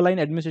 देखो, सिंगल लाइन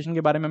एडमिनिस्ट्रेशन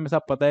के बारे में हमें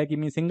सब पता है कि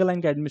मीन सिंगल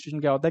लाइन का एडमिनिस्ट्रेशन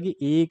क्या होता है कि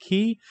एक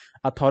ही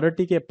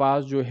अथॉरिटी के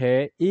पास जो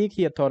है, एक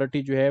ही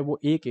अथॉरिटी जो है वो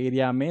एक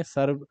एरिया में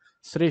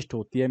सर्वश्रेष्ठ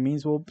होती है।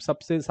 मीन्स वो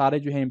सबसे सारे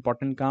जो है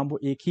इंपॉर्टेंट काम वो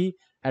एक ही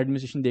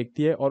एडमिनिस्ट्रेशन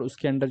देखती है और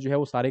उसके अंडर जो है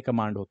वो सारे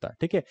कमांड होता है।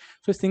 ठीक है,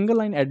 सो सिंगल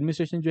लाइन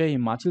एडमिनिस्ट्रेशन जो है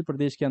हिमाचल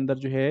प्रदेश के अंदर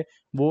जो है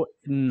वो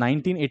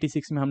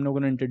 1986 में हम लोगों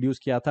ने इंट्रोड्यूस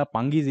किया था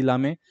पांगी जिला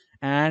में।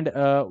 एंड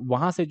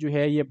वहाँ से जो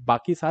है ये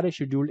बाकी सारे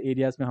शेड्यूल्ड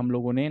एरियाज में हम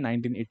लोगों ने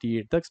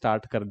 1988 तक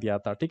स्टार्ट कर दिया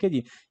था। ठीक है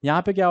जी,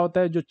 यहाँ पे क्या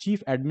होता है, जो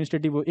चीफ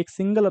एडमिनिस्ट्रेटिव, एक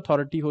सिंगल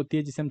अथॉरिटी होती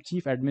है जिसे हम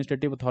चीफ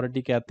एडमिनिस्ट्रेटिव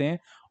अथॉरिटी कहते हैं,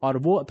 और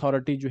वो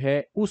अथॉरिटी जो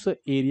है उस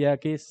एरिया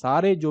के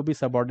सारे जो भी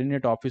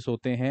सबऑर्डिनेट ऑफिस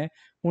होते हैं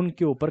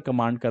उनके ऊपर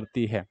कमांड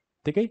करती है।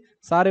 ठीक है,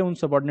 सारे उन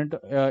सबऑर्डिनेट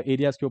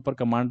एरियाज के ऊपर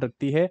कमांड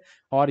रखती है।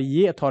 और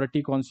ये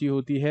अथॉरिटी कौन सी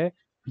होती है,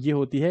 ये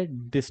होती है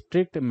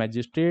डिस्ट्रिक्ट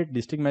मैजिस्ट्रेट।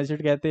 डिस्ट्रिक्ट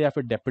मैजिस्ट्रेट कहते हैं या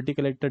फिर डेप्यूटी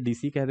कलेक्टर,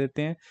 डीसी कह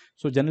देते हैं।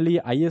 सो जनरली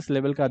आईएएस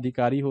लेवल का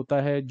अधिकारी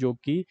होता है जो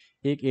कि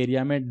एक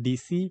एरिया में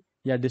डीसी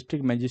या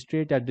डिस्ट्रिक्ट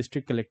मैजिस्ट्रेट या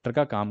डिस्ट्रिक्ट कलेक्टर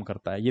का काम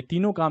करता है। ये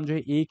तीनों काम जो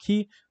है एक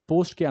ही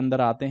पोस्ट के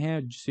अंदर आते हैं,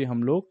 जिसे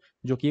हम लोग,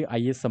 जो कि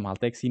आईएएस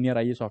संभालता है, एक सीनियर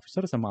आईएएस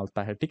ऑफिसर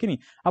संभालता है। ठीक है नहीं,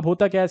 अब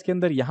होता क्या है इसके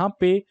अंदर, यहाँ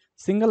पे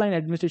सिंगल लाइन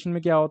एडमिनिस्ट्रेशन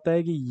में क्या होता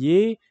है कि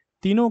ये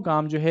तीनों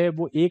काम जो है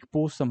वो एक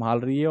पोस्ट संभाल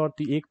रही है, और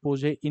एक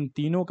पोस्ट है इन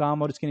तीनों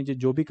काम और इसके नीचे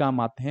जो भी काम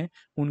आते हैं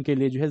उनके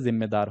लिए जो है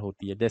जिम्मेदार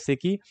होती है। जैसे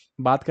कि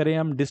बात करें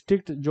हम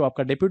डिस्ट्रिक्ट, जो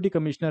आपका डिप्यूटी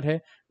कमिश्नर है,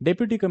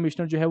 डिप्यूटी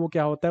कमिश्नर जो है वो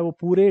क्या होता है, वो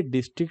पूरे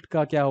डिस्ट्रिक्ट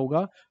का क्या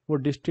होगा, वो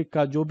डिस्ट्रिक्ट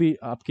का जो भी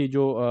आपकी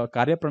जो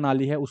कार्य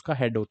प्रणाली है उसका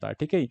हेड होता है।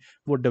 ठीक है,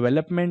 वो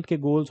डेवलपमेंट के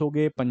गोल्स हो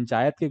गए,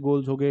 पंचायत के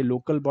गोल्स हो गए,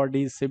 local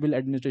bodies, civil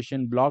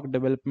administration, block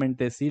development,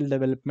 तहसील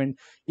डेवलपमेंट,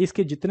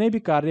 इसके जितने भी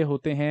कार्य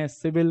होते हैं,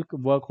 सिविल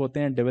वर्क होते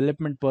हैं,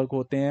 डेवलपमेंट वर्क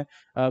होते हैं,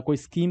 कोई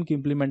स्कीम की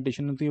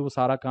इंप्लीमेंटेशन होती है, वो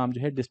सारा काम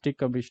जो है डिस्ट्रिक्ट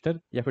कमिश्नर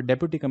या फिर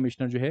डेप्यूटी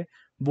कमिश्नर जो है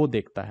वो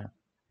देखता है।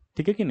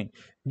 ठीक है कि नहीं।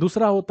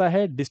 दूसरा होता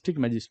है डिस्ट्रिक्ट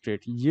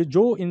मजिस्ट्रेट। ये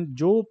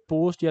जो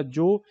पोस्ट या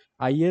जो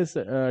आईएएस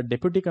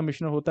डेप्यूटी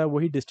कमिश्नर होता है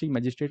वही डिस्ट्रिक्ट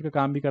मजिस्ट्रेट का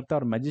काम भी करता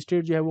है। और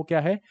मजिस्ट्रेट जो है वो क्या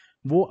है,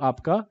 वो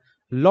आपका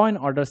लॉ एंड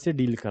ऑर्डर से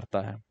डील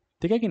करता है।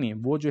 ठीक है कि नहीं,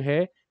 वो जो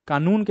है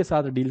कानून के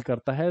साथ डील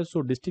करता है।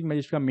 सो डिस्ट्रिक्ट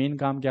मजिस्ट्रेट का मेन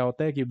काम क्या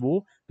होता है कि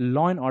वो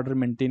लॉ एंड ऑर्डर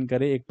मेंटेन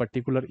करे एक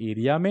पर्टिकुलर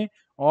एरिया में,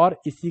 और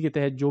इसी के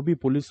तहत जो भी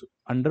पुलिस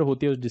अंडर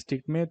होती है उस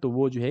डिस्ट्रिक्ट में, तो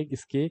वो जो है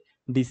इसके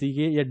डीसी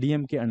के या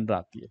डीएम के अंडर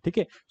आती है। ठीक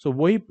है, सो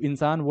वही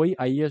इंसान, वही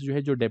आईएएस जो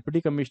है, जो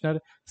डेप्यूटी कमिश्नर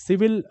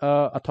सिविल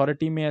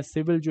अथॉरिटी में या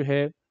सिविल जो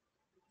है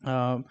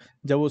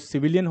जब वो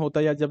सिविलियन होता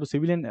है या जब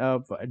सिविलियन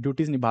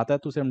ड्यूटीज निभाता है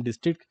तो उसे हम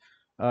डिस्ट्रिक्ट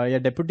या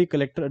डेप्यूटी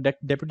कलेक्टर,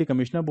 डेप्यूटी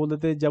कमिश्नर बोल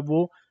देते हैं। जब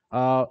वो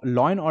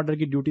लॉ एंड ऑर्डर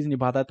की ड्यूटीज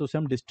निभाता है तो उसे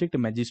हम डिस्ट्रिक्ट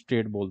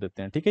मजिस्ट्रेट बोल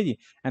देते हैं। ठीक है जी।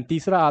 एंड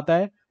तीसरा आता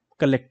है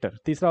कलेक्टर,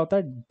 तीसरा होता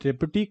है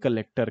डिप्टी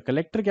कलेक्टर।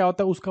 कलेक्टर क्या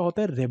होता है? उसका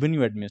होता है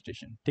रेवेन्यू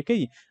एडमिनिस्ट्रेशन। ठीक है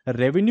जी।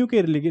 रेवेन्यू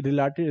के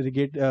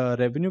रिलेटेड,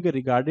 रेवेन्यू के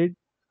रिगार्डेड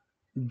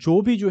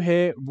जो भी जो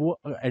है वो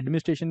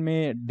एडमिनिस्ट्रेशन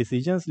में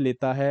डिसीजंस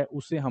लेता है,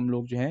 उसे हम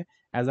लोग जो है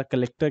एज अ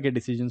कलेक्टर के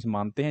डिसीजंस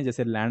मानते हैं।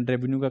 जैसे लैंड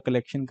रेवेन्यू का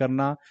कलेक्शन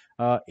करना,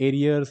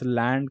 एरियर्स,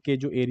 लैंड के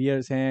जो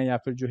एरियर्स हैं, या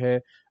फिर जो है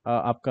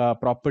आपका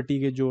प्रॉपर्टी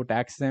के जो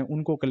टैक्स हैं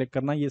उनको कलेक्ट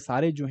करना, ये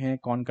सारे जो हैं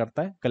कौन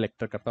करता है?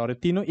 कलेक्टर करता है। और ये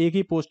तीनों एक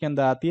ही पोस्ट के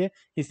अंदर आती है,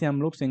 इसे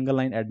हम लोग सिंगल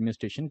लाइन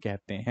एडमिनिस्ट्रेशन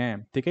कहते हैं।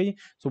 ठीक है जी।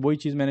 सो वही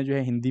चीज़ मैंने जो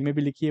है हिंदी में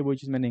भी लिखी है, वही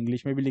चीज़ मैंने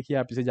इंग्लिश में भी लिखी है,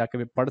 आप इसे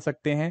जाकर पढ़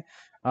सकते हैं।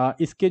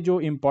 इसके जो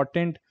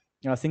इंपॉर्टेंट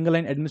सिंगल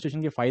लाइन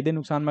एडमिनिस्ट्रेशन के फायदे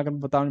नुकसान मैं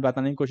अगर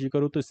बताने की कोशिश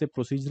करूँ तो इससे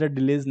प्रोसीजरल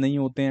डिलेज नहीं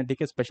होते हैं।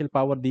 ठीक है, स्पेशल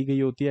पावर दी गई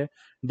होती है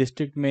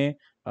डिस्ट्रिक्ट में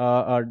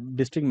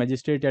डिस्ट्रिक्ट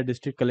मजिस्ट्रेट या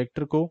डिस्ट्रिक्ट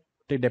कलेक्टर को,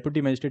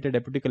 डेप्यूटी मजिस्ट्रेट या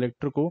डेप्यूटी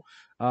कलेक्टर को,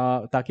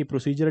 ताकि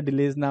प्रोसीजरल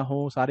डिलेज ना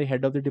हो। सारे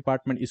हेड ऑफ द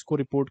डिपार्टमेंट इसको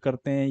रिपोर्ट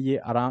करते हैं। ये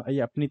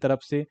अपनी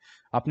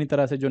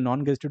तरह से जो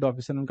नॉन गेजेटेड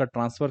ऑफिसर उनका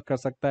ट्रांसफर कर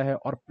सकता है,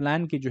 और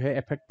प्लान की जो है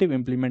इफेक्टिव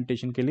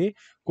इंप्लीमेंटेशन के लिए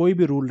कोई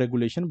भी रूल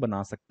रेगुलेशन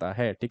बना सकता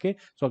है। ठीक है,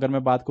 सो अगर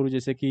मैं बात करूँ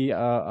जैसे कि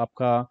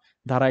आपका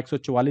धारा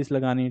 144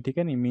 लगानी, ठीक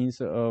है नहीं, मीन्स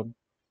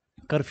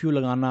कर्फ्यू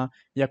लगाना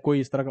या कोई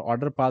इस तरह का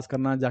ऑर्डर पास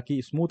करना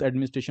जाकि स्मूथ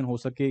एडमिनिस्ट्रेशन हो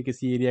सके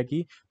किसी एरिया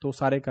की, तो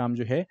सारे काम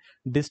जो है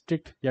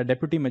डिस्ट्रिक्ट या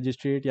डेप्यूटी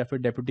मजिस्ट्रेट या फिर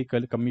डेप्यूटी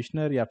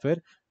कमिश्नर या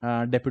फिर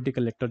डेप्यूटी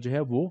कलेक्टर जो है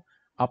वो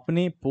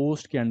अपने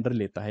पोस्ट के अंडर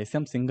लेता है। इसे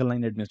हम सिंगल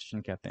लाइन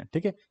एडमिनिस्ट्रेशन कहते हैं।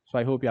 ठीक है, सो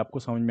आई होप ये आपको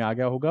समझ में आ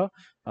गया होगा।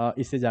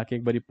 इससे जाके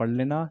एक बारी पढ़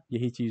लेना।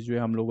 यही चीज़ जो है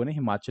हम लोगों ने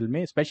हिमाचल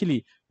में,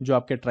 स्पेशली जो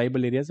आपके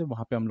ट्राइबल एरियाज है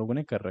वहाँ पे हम लोगों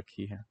ने कर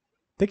रखी है।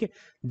 ठीक है,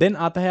 देन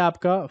आता है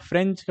आपका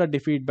फ्रेंच का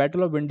defeat.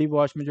 Battle of windy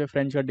wash में जो है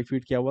फ्रेंच का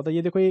डिफीट किया हुआ था।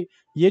 ये देखो,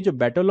 ये जो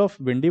बैटल ऑफ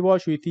विंडी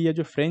वॉश हुई थी, या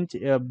जो फ्रेंच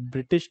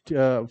ब्रिटिश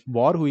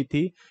वॉर हुई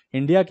थी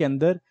इंडिया के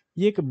अंदर,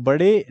 ये एक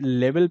बड़े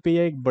लेवल पे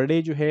या एक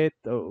बड़े जो है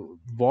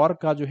वॉर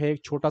का जो है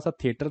एक छोटा सा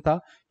थिएटर था।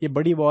 ये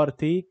बड़ी वॉर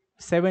थी,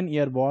 7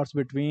 year Wars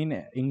between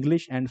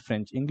English and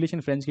French, English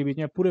and French के बीच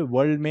में पूरे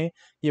वर्ल्ड में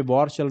ये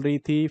वॉर चल रही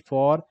थी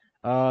for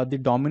the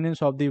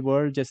dominance of the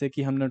world. जैसे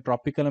कि हमने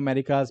ट्रॉपिकल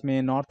अमेरिकाज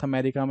में, नॉर्थ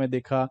अमेरिका में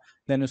देखा,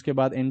 देन उसके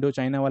बाद इंडो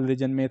चाइना वाले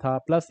रीजन में था,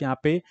 प्लस यहाँ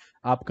पे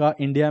आपका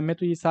इंडिया में।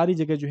 तो ये सारी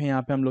जगह जो है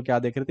यहाँ पे हम लोग क्या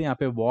देख रहे थे, यहाँ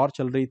पे वॉर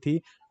चल रही थी।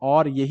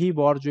 और यही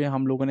वॉर जो है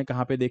हम लोगों ने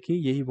कहाँ पे देखी?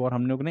 यही वॉर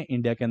हम लोगों ने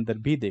इंडिया के अंदर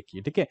भी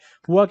देखी। ठीक है,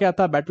 हुआ क्या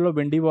था बैटल ऑफ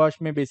विंडी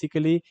वॉश में?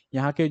 बेसिकली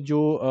यहाँ के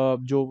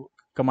जो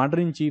कमांडर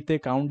इन चीफ थे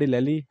काउंट डे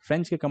लैली,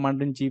 फ्रेंच के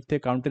कमांडर इन चीफ थे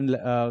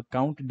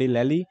काउंट डे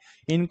लैली,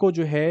 इनको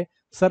जो है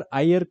सर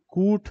आयर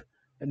कूट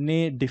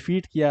ने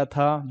डिफीट किया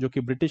था, जो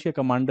कि ब्रिटिश के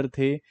कमांडर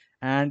थे।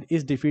 एंड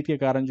इस डिफीट के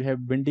कारण जो है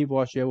विंडी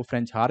वॉश जो है वो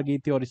फ्रेंच हार गई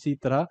थी, और इसी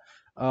तरह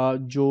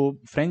जो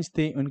फ्रेंच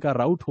थे उनका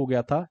राउट हो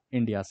गया था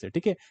इंडिया से।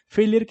 ठीक है,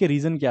 फेलियर के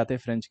रीजन क्या थे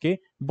फ्रेंच के?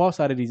 बहुत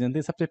सारे रीजन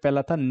थे। सबसे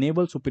पहला था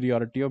naval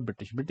superiority of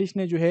British. British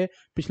ने जो है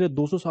पिछले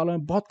 200 सालों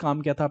में बहुत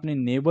काम किया था अपने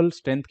नेवल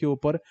स्ट्रेंथ के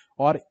ऊपर,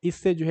 और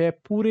इससे जो है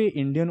पूरे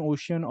इंडियन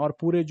ओशियन और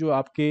पूरे जो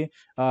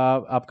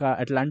आपका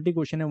अटलांटिक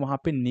ओशियन है वहां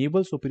पे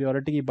नेवल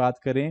सुपीरियोरिटी की बात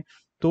करें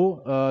तो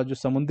जो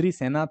समुद्री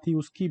सेना थी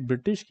उसकी,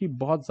 ब्रिटिश की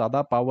बहुत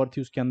ज़्यादा पावर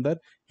थी उसके अंदर।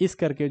 इस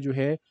करके जो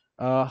है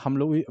हम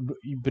लोग,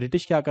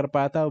 ब्रिटिश क्या कर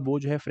पाया था, वो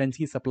जो है फ्रेंच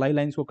की सप्लाई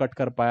लाइंस को कट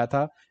कर पाया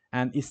था।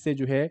 एंड इससे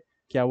जो है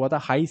क्या हुआ था,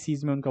 हाई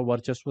सीज में उनका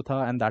वर्चस्व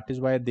था, and that is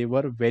why they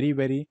were very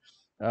very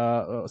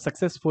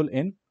successful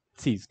in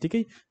seas. ठीक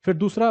है, फिर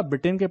दूसरा,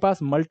 ब्रिटेन के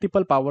पास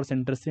मल्टीपल पावर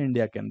सेंटर्स थे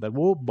इंडिया के अंदर।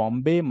 वो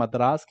बॉम्बे,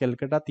 मद्रास,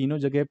 कलकत्ता तीनों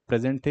जगह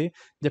प्रेजेंट थे,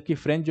 जबकि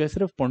फ्रेंच जो है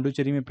सिर्फ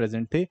पौंडुचेरी में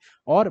प्रेजेंट थे।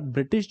 और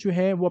ब्रिटिश जो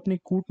है वो अपनी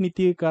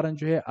कूटनीति के कारण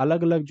जो है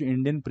अलग अलग जो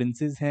इंडियन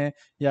प्रिंसेस हैं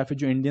या फिर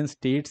जो इंडियन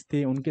स्टेट्स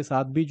थे उनके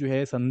साथ भी जो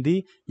है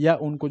संधि या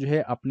उनको जो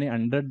है अपने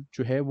अंडर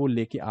जो है वो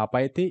लेके आ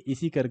पाए थे।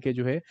 इसी करके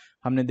जो है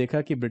हमने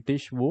देखा कि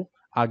ब्रिटिश वो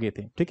आगे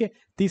थे। ठीक है,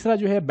 तीसरा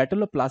जो है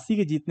बैटल ऑफ प्लासी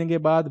के जीतने के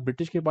बाद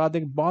ब्रिटिश के बाद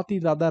एक बहुत ही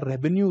ज्यादा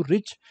रेवेन्यू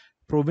रिच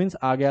प्रोविंस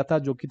आ गया था,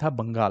 जो कि था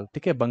बंगाल।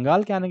 ठीक है,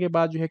 बंगाल के आने के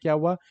बाद जो है क्या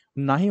हुआ,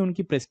 ना ही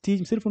उनकी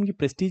प्रेस्टीज, सिर्फ उनकी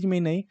प्रेस्टीज में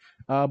ही नहीं,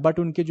 बट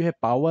उनके जो है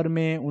पावर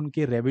में,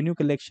 उनके रेवेन्यू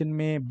कलेक्शन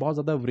में बहुत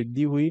ज़्यादा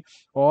वृद्धि हुई।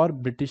 और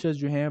ब्रिटिशर्स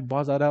जो हैं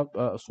बहुत ज़्यादा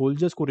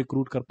सोल्जर्स को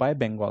रिक्रूट कर पाए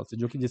बंगाल से,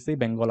 जो कि जिससे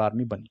बंगाल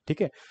आर्मी बनी।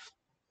 ठीक है,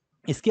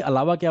 इसके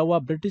अलावा क्या हुआ,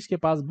 ब्रिटिश के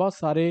पास बहुत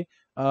सारे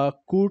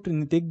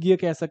कूटनीतिज्ञ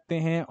कह सकते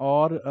हैं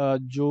और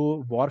जो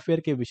वॉरफेयर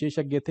के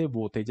विशेषज्ञ थे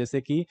वो थे,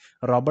 जैसे कि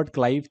रॉबर्ट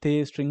क्लाइव थे,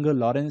 स्ट्रिंगर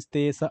लॉरेंस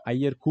थे, सर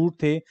आयर कूट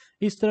थे।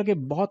 इस तरह के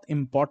बहुत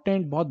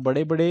इंपॉर्टेंट, बहुत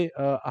बड़े बड़े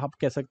आप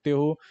कह सकते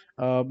हो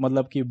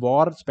मतलब कि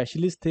वॉर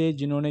स्पेशलिस्ट थे,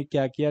 जिन्होंने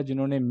क्या किया,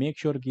 जिन्होंने मेक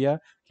श्योर किया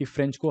कि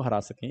फ्रेंच को हरा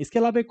सकें। इसके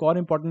अलावा एक और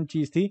इम्पॉर्टेंट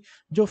चीज़ थी,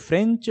 जो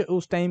फ्रेंच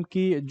उस टाइम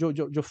की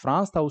जो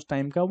फ्रांस था उस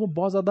टाइम का, वो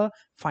बहुत ज़्यादा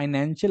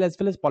financial as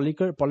well as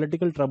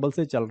political trouble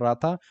से चल रहा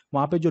था।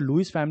 वहाँ पे जो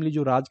लुइस फैमिली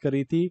जो राज कर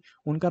रही थी,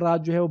 उनका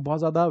राज जो है वो बहुत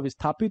ज़्यादा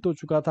विस्थापित हो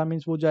चुका था,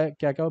 मीन्स वो जो है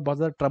क्या क्या बहुत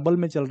ज़्यादा ट्रबल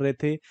में चल रहे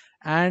थे,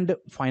 एंड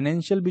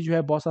फाइनेंशियल भी जो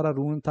है बहुत सारा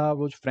रून था।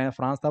 वो जो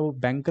फ्रांस था वो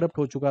बैंकरप्ट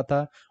हो चुका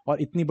था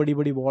और इतनी बड़ी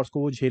बड़ी वॉर्स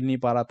को वो झेल नहीं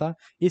पा रहा था।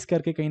 इस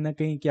करके कहीं ना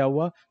कहीं क्या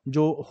हुआ,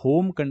 जो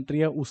होम कंट्री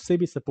है उससे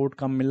भी सपोर्ट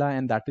कम मिला,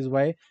 and that is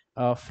why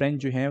French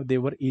जो है दे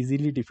वर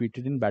easily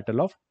defeated in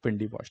battle of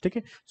पिंडीबॉश। ठीक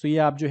है, सो ये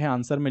आप जो है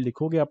आंसर में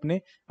लिखोगे अपने।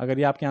 अगर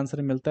ये आपके आंसर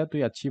में मिलता है तो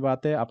ये अच्छी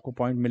बात है, आपको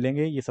पॉइंट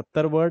मिलेंगे। ये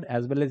 70 word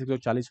as well as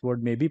 140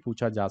 word में भी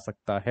पूछा जा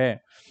सकता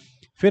है।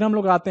 फिर हम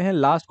लोग आते हैं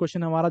लास्ट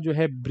क्वेश्चन हमारा जो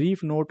है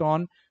brief note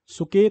on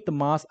Suket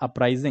mass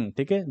uprising.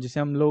 ठीक है, जिसे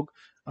हम लोग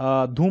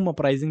धूम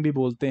अपराइजिंग भी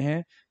बोलते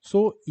हैं।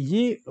 सो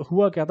ये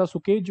हुआ क्या था,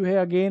 सुकेत जो है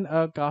अगेन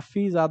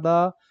काफ़ी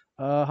ज़्यादा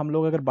हम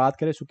लोग अगर बात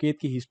करें सुकेत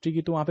की हिस्ट्री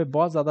की, तो वहाँ पे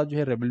बहुत ज़्यादा जो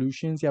है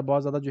रेवोल्यूशंस या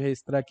बहुत ज़्यादा जो है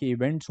इस तरह के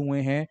इवेंट्स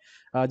हुए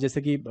हैं।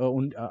 जैसे कि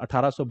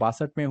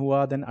 1862 में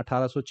हुआ, देन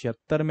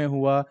 1876 में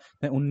हुआ,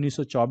 देन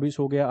 1924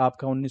 हो गया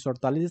आपका,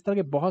 1948, इस तरह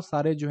के बहुत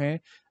सारे जो हैं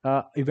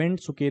इवेंट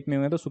सुकेत में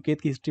हुए हैं। तो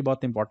सुकेत की हिस्ट्री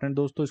बहुत इंपॉर्टेंट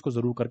दोस्तों, इसको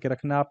ज़रूर करके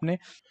रखना आपने।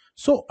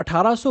 सो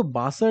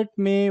 1862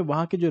 में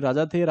वहाँ के जो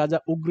राजा थे, राजा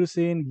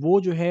उग्रसेन,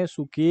 वो जो है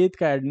सुकेत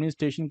का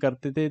एडमिनिस्ट्रेशन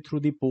करते थे थ्रू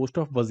दी पोस्ट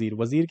ऑफ वजीर।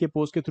 वजीर के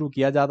पोस्ट के थ्रू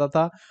किया जाता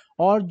था।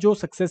 और जो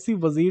सक्सेसिव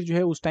वजीर जो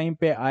है उस टाइम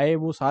पे आए,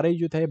 वो सारे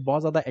जो थे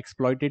बहुत ज़्यादा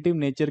एक्सप्लॉयटेटिव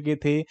नेचर के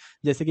थे।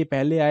 जैसे कि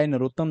पहले आए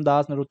नरोत्तम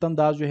दास। नरोत्तम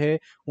दास जो है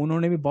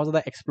उन्होंने भी बहुत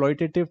ज़्यादा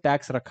एक्सप्लॉयटेटिव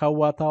टैक्स रखा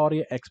हुआ था, और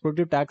ये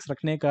एक्सप्लॉयटेटिव टैक्स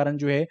रखने के कारण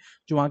जो है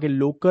जो वहाँ के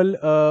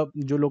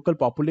लोकल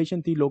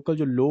पॉपुलेशन थी, लोकल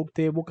जो लोग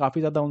थे, वो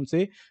काफ़ी ज़्यादा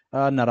उनसे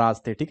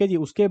नाराज़ थे। ठीक है जी,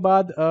 उसके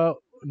बाद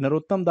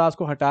नरोत्तम दास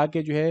को हटा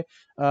के जो है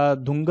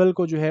धुंगल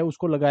को जो है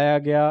उसको लगाया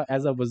गया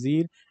एज अ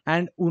वजीर।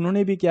 एंड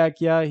उन्होंने भी क्या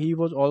किया, he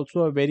was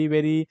also a very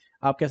very,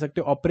 आप कह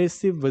सकते हो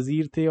ऑपरेसिव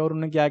वजीर थे। और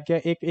उन्होंने क्या किया,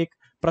 एक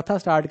प्रथा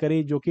स्टार्ट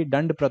करी जो कि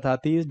दंड प्रथा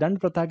थी। इस दंड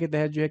प्रथा के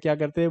तहत जो है क्या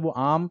करते हैं, वो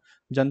आम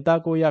जनता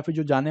को या फिर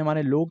जो जाने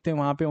माने लोग थे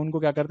वहाँ पे, उनको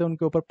क्या करते हैं,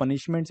 उनके ऊपर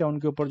पनिशमेंट्स या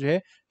उनके ऊपर जो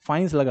है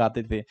फाइन्स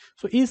लगाते थे।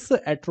 सो इस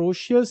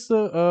एट्रोशियस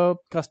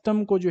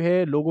कस्टम को जो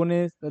है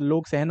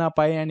लोग सह ना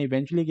पाए, एंड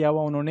इवेंचुअली क्या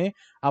हुआ, उन्होंने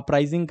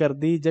अपराइजिंग कर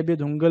दी। जब ये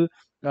धुंगल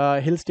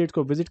हिल स्टेट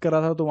को विजिट कर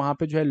रहा था, तो वहाँ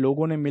पे जो है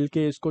लोगों ने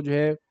मिलके इसको जो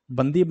है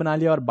बंदी बना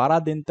लिया, और 12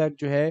 दिन तक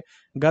जो है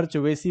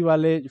गढ़चिरौंजी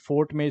वाले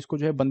फोर्ट में इसको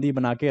जो है बंदी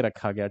बना के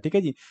रखा गया। ठीक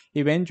है जी,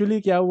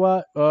 इवेंचुअली क्या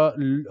हुआ,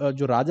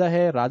 जो राजा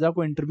है, राजा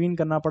को इंटरवीन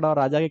करना पड़ा, और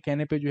राजा के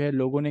कहने पे जो है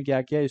लोगों ने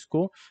क्या किया,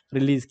 इसको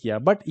रिलीज किया।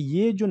 बट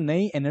ये जो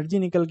नई एनर्जी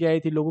निकल के आई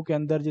थी लोगों के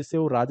अंदर, जिससे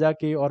वो राजा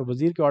के और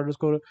वजीर के ऑर्डर्स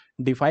को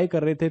डिफाई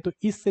कर रहे थे, तो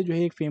इससे जो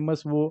है एक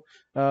फेमस जो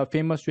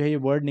है ये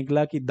वर्ड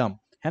निकला कि दम,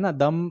 है ना,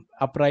 दम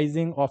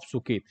अपराइजिंग ऑफ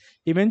सुकेत।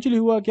 इवेंचुअली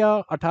हुआ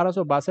क्या,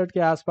 1862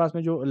 के आसपास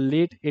में, जो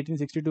लेट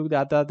 1862 के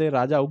आते आते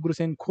राजा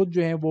उग्रसेन खुद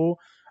जो है वो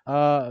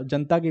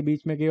जनता के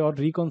बीच में गए और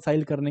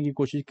रिकॉन्साइल करने की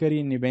कोशिश करी।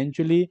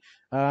 इवेंचुअली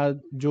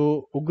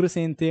जो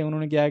उग्रसेन थे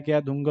उन्होंने क्या किया,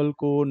 धुंगल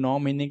को 9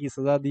 महीने की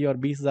सजा दी और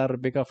 20,000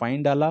 रुपए का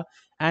फाइन डाला,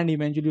 एंड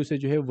इवेंचुअली उसे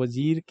जो है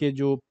वजीर के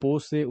जो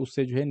पोस्ट से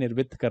उससे जो है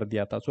निर्वृत्त कर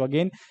दिया था। सो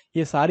अगेन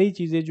ये सारी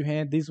चीज़ें जो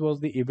हैं, this was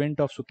the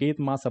event of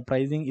Suket mass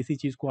surprising. इसी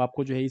चीज़ को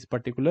आपको जो है इस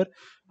पर्टिकुलर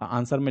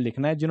आंसर में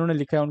लिखना है। जिन्होंने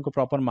लिखा है उनको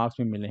प्रॉपर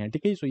मार्क्स भी मिले हैं।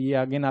 ठीक है, सो ये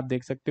अगेन आप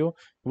देख सकते हो,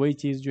 वही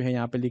चीज़ जो है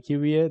यहाँ पे लिखी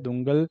हुई है।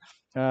 धुंगल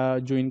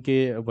जो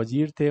इनके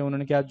वजीर थे,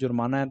 उन्होंने क्या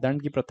जुर्माना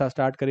दंड की प्रथा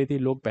स्टार्ट करी थी।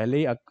 लोग पहले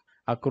ही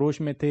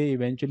आक्रोश में थे।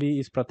 इवेंचुअली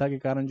इस प्रथा के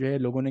कारण जो है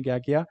लोगों ने क्या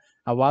किया,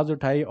 आवाज़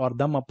उठाई और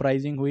दम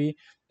अपराइजिंग हुई।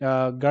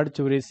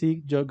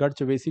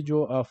 गढ़चिरौंजी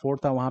जो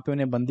फोर्ट था वहाँ पे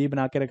उन्हें बंदी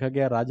बना के रखा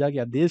गया। राजा के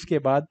आदेश के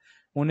बाद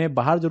उन्हें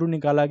बाहर जरूर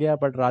निकाला गया,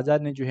 बट राजा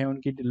ने जो है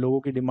उनकी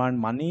लोगों की डिमांड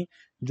मानी।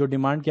 जो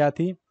डिमांड क्या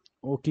थी,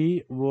 वो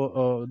कि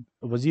वो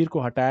वजीर को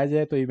हटाया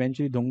जाए। तो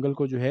इवेंचुअली धुंगल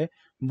को जो है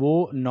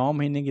वो 9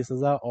 महीने की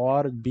सजा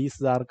और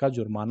 20,000 का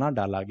जुर्माना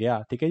डाला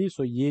गया। ठीक है जी,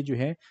 सो ये जो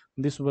है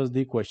दिस वाज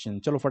द क्वेश्चन।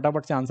 चलो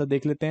फटाफट से आंसर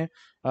देख लेते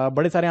हैं।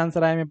 बड़े सारे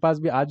आंसर आए मेरे पास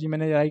भी, आज ही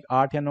मैंने लाइक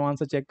 8 या 9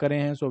 आंसर चेक करे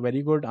हैं। सो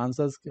वेरी गुड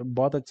आंसर्स,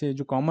 बहुत अच्छे।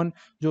 जो कॉमन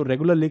जो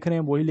रेगुलर लिख रहे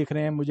हैं वही लिख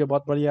रहे हैं, मुझे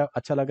बहुत बढ़िया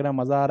अच्छा लग रहा है,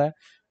 मज़ा आ रहा है।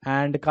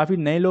 एंड काफ़ी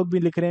नए लोग भी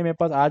लिख रहे हैं मेरे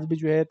पास, आज भी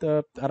जो है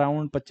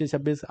अराउंड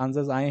 25-26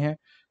 आंसर्स आए हैं।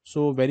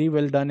 सो वेरी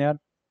वेल डन यार।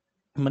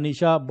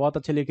 मनीषा बहुत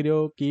अच्छे लिख रहे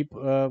हो, keep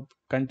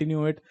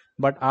continue it.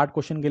 But 8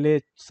 question के लिए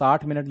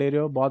 60 मिनट ले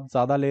रहे हो, बहुत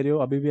ज़्यादा ले रहे हो।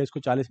 अभी भी इसको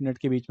 40 मिनट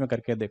के बीच में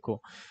करके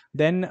देखो।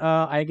 Then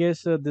I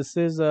guess this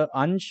is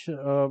अंश,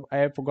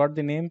 I forgot the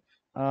name,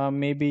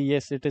 may be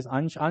yes it is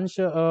अंश। अंश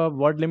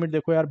वर्ड लिमिट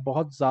देखो यार,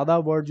 बहुत ज़्यादा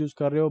वर्ड यूज़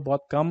कर रहे हो,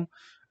 बहुत कम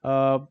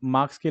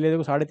मार्क्स के लिए।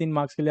 देखो 3.5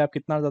 मार्क्स के लिए आप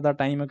कितना ज़्यादा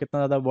टाइम है, कितना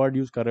ज़्यादा वर्ड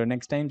यूज़ कर रहे हो।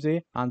 नेक्स्ट टाइम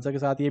से आंसर के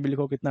साथ ये भी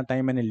लिखो कितना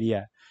टाइम मैंने लिया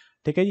है।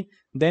 ठीक है जी।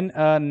 Then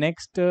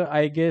next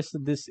I guess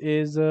this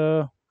is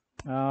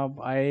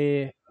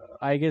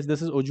I guess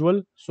this is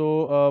Ujjwal. So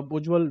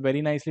Ujjwal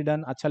very nicely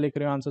done, अच्छा लिख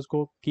रहे हो आंसर्स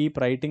को, keep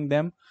writing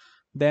them.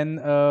 Then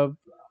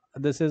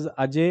this is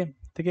Ajay.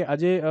 ठीक है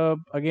अजय,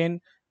 अगेन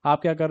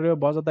आप क्या कर रहे हो,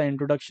 बहुत ज़्यादा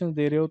इंट्रोडक्शन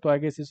दे रहे हो, तो आई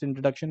गेस इस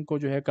इंट्रोडक्शन को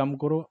जो है कम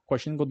करो,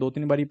 क्वेश्चन को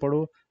 2-3 बारी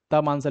पढ़ो,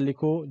 तब आंसर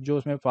लिखो, जो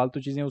उसमें फालतू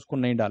चीज़ें उसको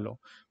नहीं डालो।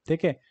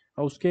 ठीक है,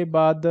 उसके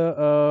बाद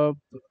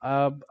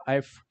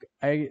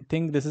आई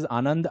थिंक दिस इज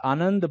आनंद।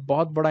 आनंद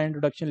बहुत बड़ा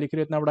इंट्रोडक्शन लिख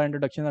रहे हो, इतना बड़ा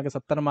इंट्रोडक्शन अगर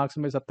 70 मार्क्स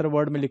में 70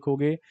 वर्ड में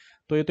लिखोगे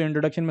तो ये तो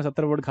इंट्रोडक्शन में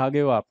 70 वर्ड खा गए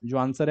हो आप। जो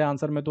आंसर है,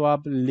 आंसर में तो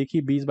आप लिख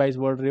ही 20-22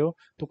 वर्ड रहे हो,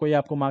 तो कोई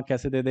आपको मार्क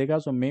कैसे दे देगा।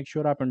 सो मेक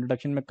श्योर आप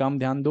इंट्रोडक्शन में कम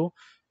ध्यान दो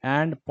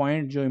एंड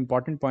पॉइंट जो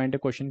इंपॉर्टेंट पॉइंट है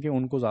क्वेश्चन के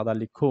उनको ज़्यादा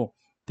लिखो,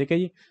 ठीक है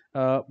जी।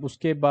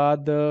 उसके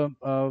बाद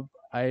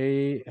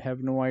I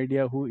have no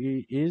idea who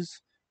is,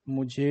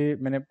 मुझे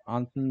मैंने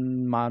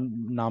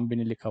नाम भी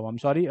नहीं लिखा हुआ, I am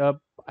sorry.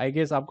 I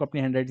guess आपको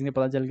अपनी हैंड राइटिंग से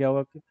पता चल गया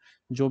होगा कि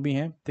जो भी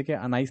हैं, ठीक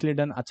है। नाइसली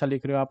डन, अच्छा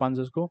लिख रहे हो आप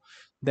आंसर्स को।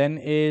 Then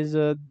is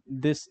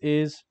this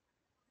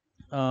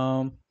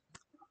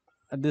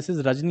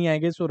is Rajni I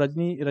guess. सो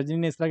रजनी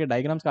ने इस तरह के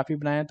डायग्राम्स काफ़ी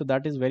बनाए हैं, तो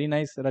that is very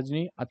nice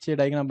Rajni, अच्छे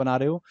डायग्राम बना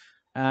रहे हो।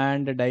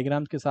 एंड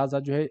डायग्राम्स के साथ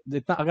साथ जो है,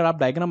 जितना अगर आप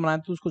डायग्राम बनाए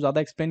तो उसको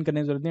ज़्यादा एक्सप्लेन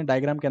करने की जरूरत नहीं है,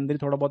 डायग्राम के अंदर ही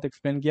थोड़ा बहुत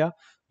एक्सप्लेन किया,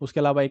 उसके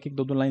अलावा एक एक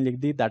दो दो लाइन लिख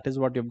दी, that is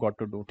what you have got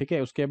to do, ठीक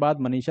है। उसके बाद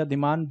मनीषा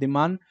धीमान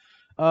धीमान,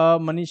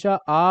 मनीषा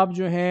आप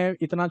जो है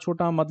इतना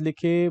छोटा मत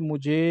लिखे,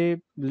 मुझे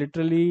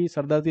लिटरली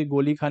सरदर्द की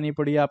गोली खानी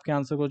पड़ी आपके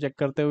आंसर को चेक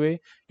करते हुए।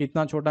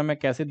 इतना छोटा मैं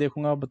कैसे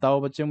देखूंगा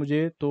बताओ बच्चे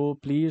मुझे, तो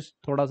प्लीज़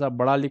थोड़ा सा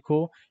बड़ा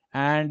लिखो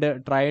and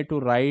try to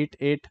write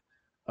it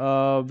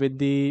with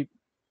the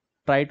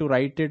try to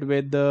write it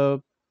with the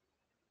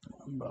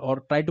और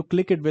try to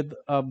click it with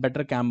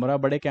better camera,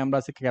 बड़े कैमरा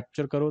से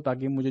कैप्चर करो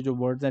ताकि मुझे जो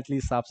वर्ड्स हैं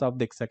एटलीस्ट साफ साफ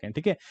दिख सकें,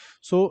 ठीक है।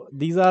 So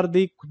these were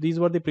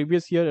the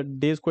previous year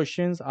days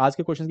questions. आज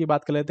के क्वेश्चन की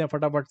बात कर लेते हैं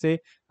फटाफट से।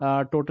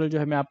 टोटल जो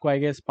है मैं आपको आई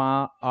गेस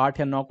 8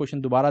 या 9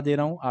 क्वेश्चन दोबारा दे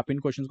रहा हूँ, आप इन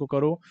क्वेश्चन को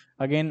करो।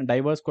 अगेन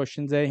डाइवर्स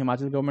क्वेश्चन है,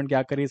 हिमाचल गवर्नमेंट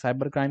क्या करी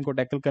साइबर क्राइम को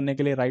टैकल करने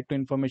के लिए, राइट टू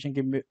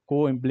इन्फॉर्मेशन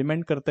को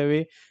इम्प्लीमेंट करते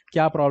हुए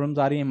क्या प्रॉब्लम्स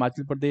आ रही है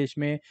हिमाचल प्रदेश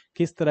में,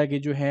 किस तरह की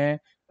जो है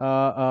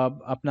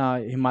अपना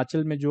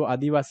हिमाचल में जो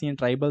आदिवासी हैं,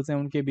 ट्राइबल्स हैं,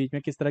 उनके बीच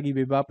में किस तरह की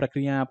विवाह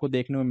प्रक्रियाएं आपको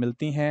देखने को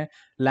मिलती हैं।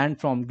 लैंड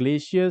फॉर्म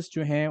ग्लेशियर्स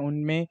जो हैं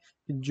उनमें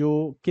जो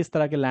किस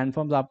तरह के लैंड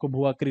फॉर्म्स आपको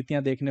भू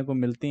आकृतियां देखने को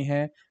मिलती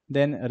हैं।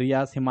 देन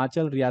रियास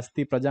हिमाचल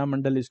रियासती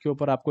प्रजामंडल, इसके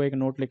ऊपर आपको एक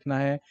नोट लिखना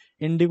है।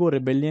 इंडिगो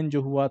रिबेलियन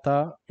जो हुआ था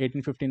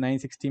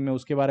 1859-60 में,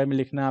 उसके बारे में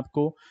लिखना है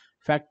आपको।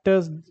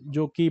 फैक्टर्स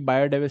जो कि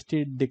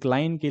बायोडाइवर्सिटी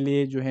डिक्लाइन के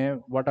लिए जो है,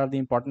 what are the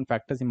important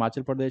factors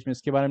Himachal Pradesh में,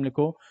 इसके बारे में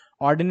लिखो।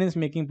 ऑर्डिनेंस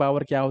मेकिंग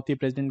पावर क्या होती है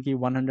प्रेसिडेंट की,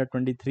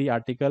 123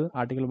 आर्टिकल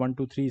 1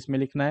 2 3 इसमें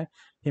लिखना है।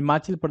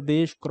 Himachal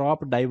Pradesh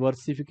crop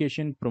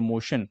diversification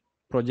promotion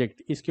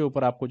project, इसके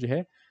ऊपर आपको जो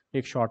है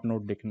एक शॉर्ट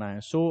नोट लिखना है।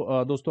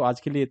 सो दोस्तों आज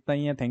के लिए इतना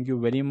ही है, थैंक यू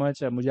वेरी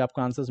मच। मुझे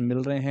आपका आंसर्स मिल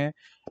रहे हैं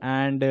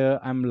and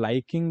I am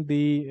liking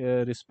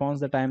the response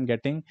that I am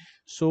getting.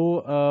 So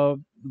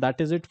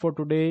that is it for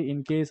today.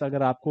 In case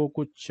अगर आपको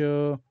कुछ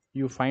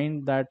you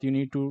find that you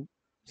need to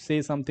say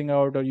something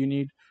out or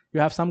you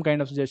have some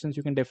kind of suggestions,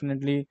 you can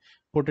definitely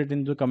put it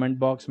in the comment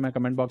box। मैं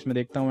comment box में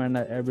देखता हूँ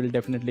and I will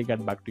definitely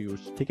get back to you,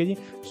 ठीक है जी।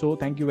 So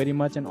thank you very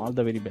much and all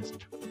the very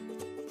best।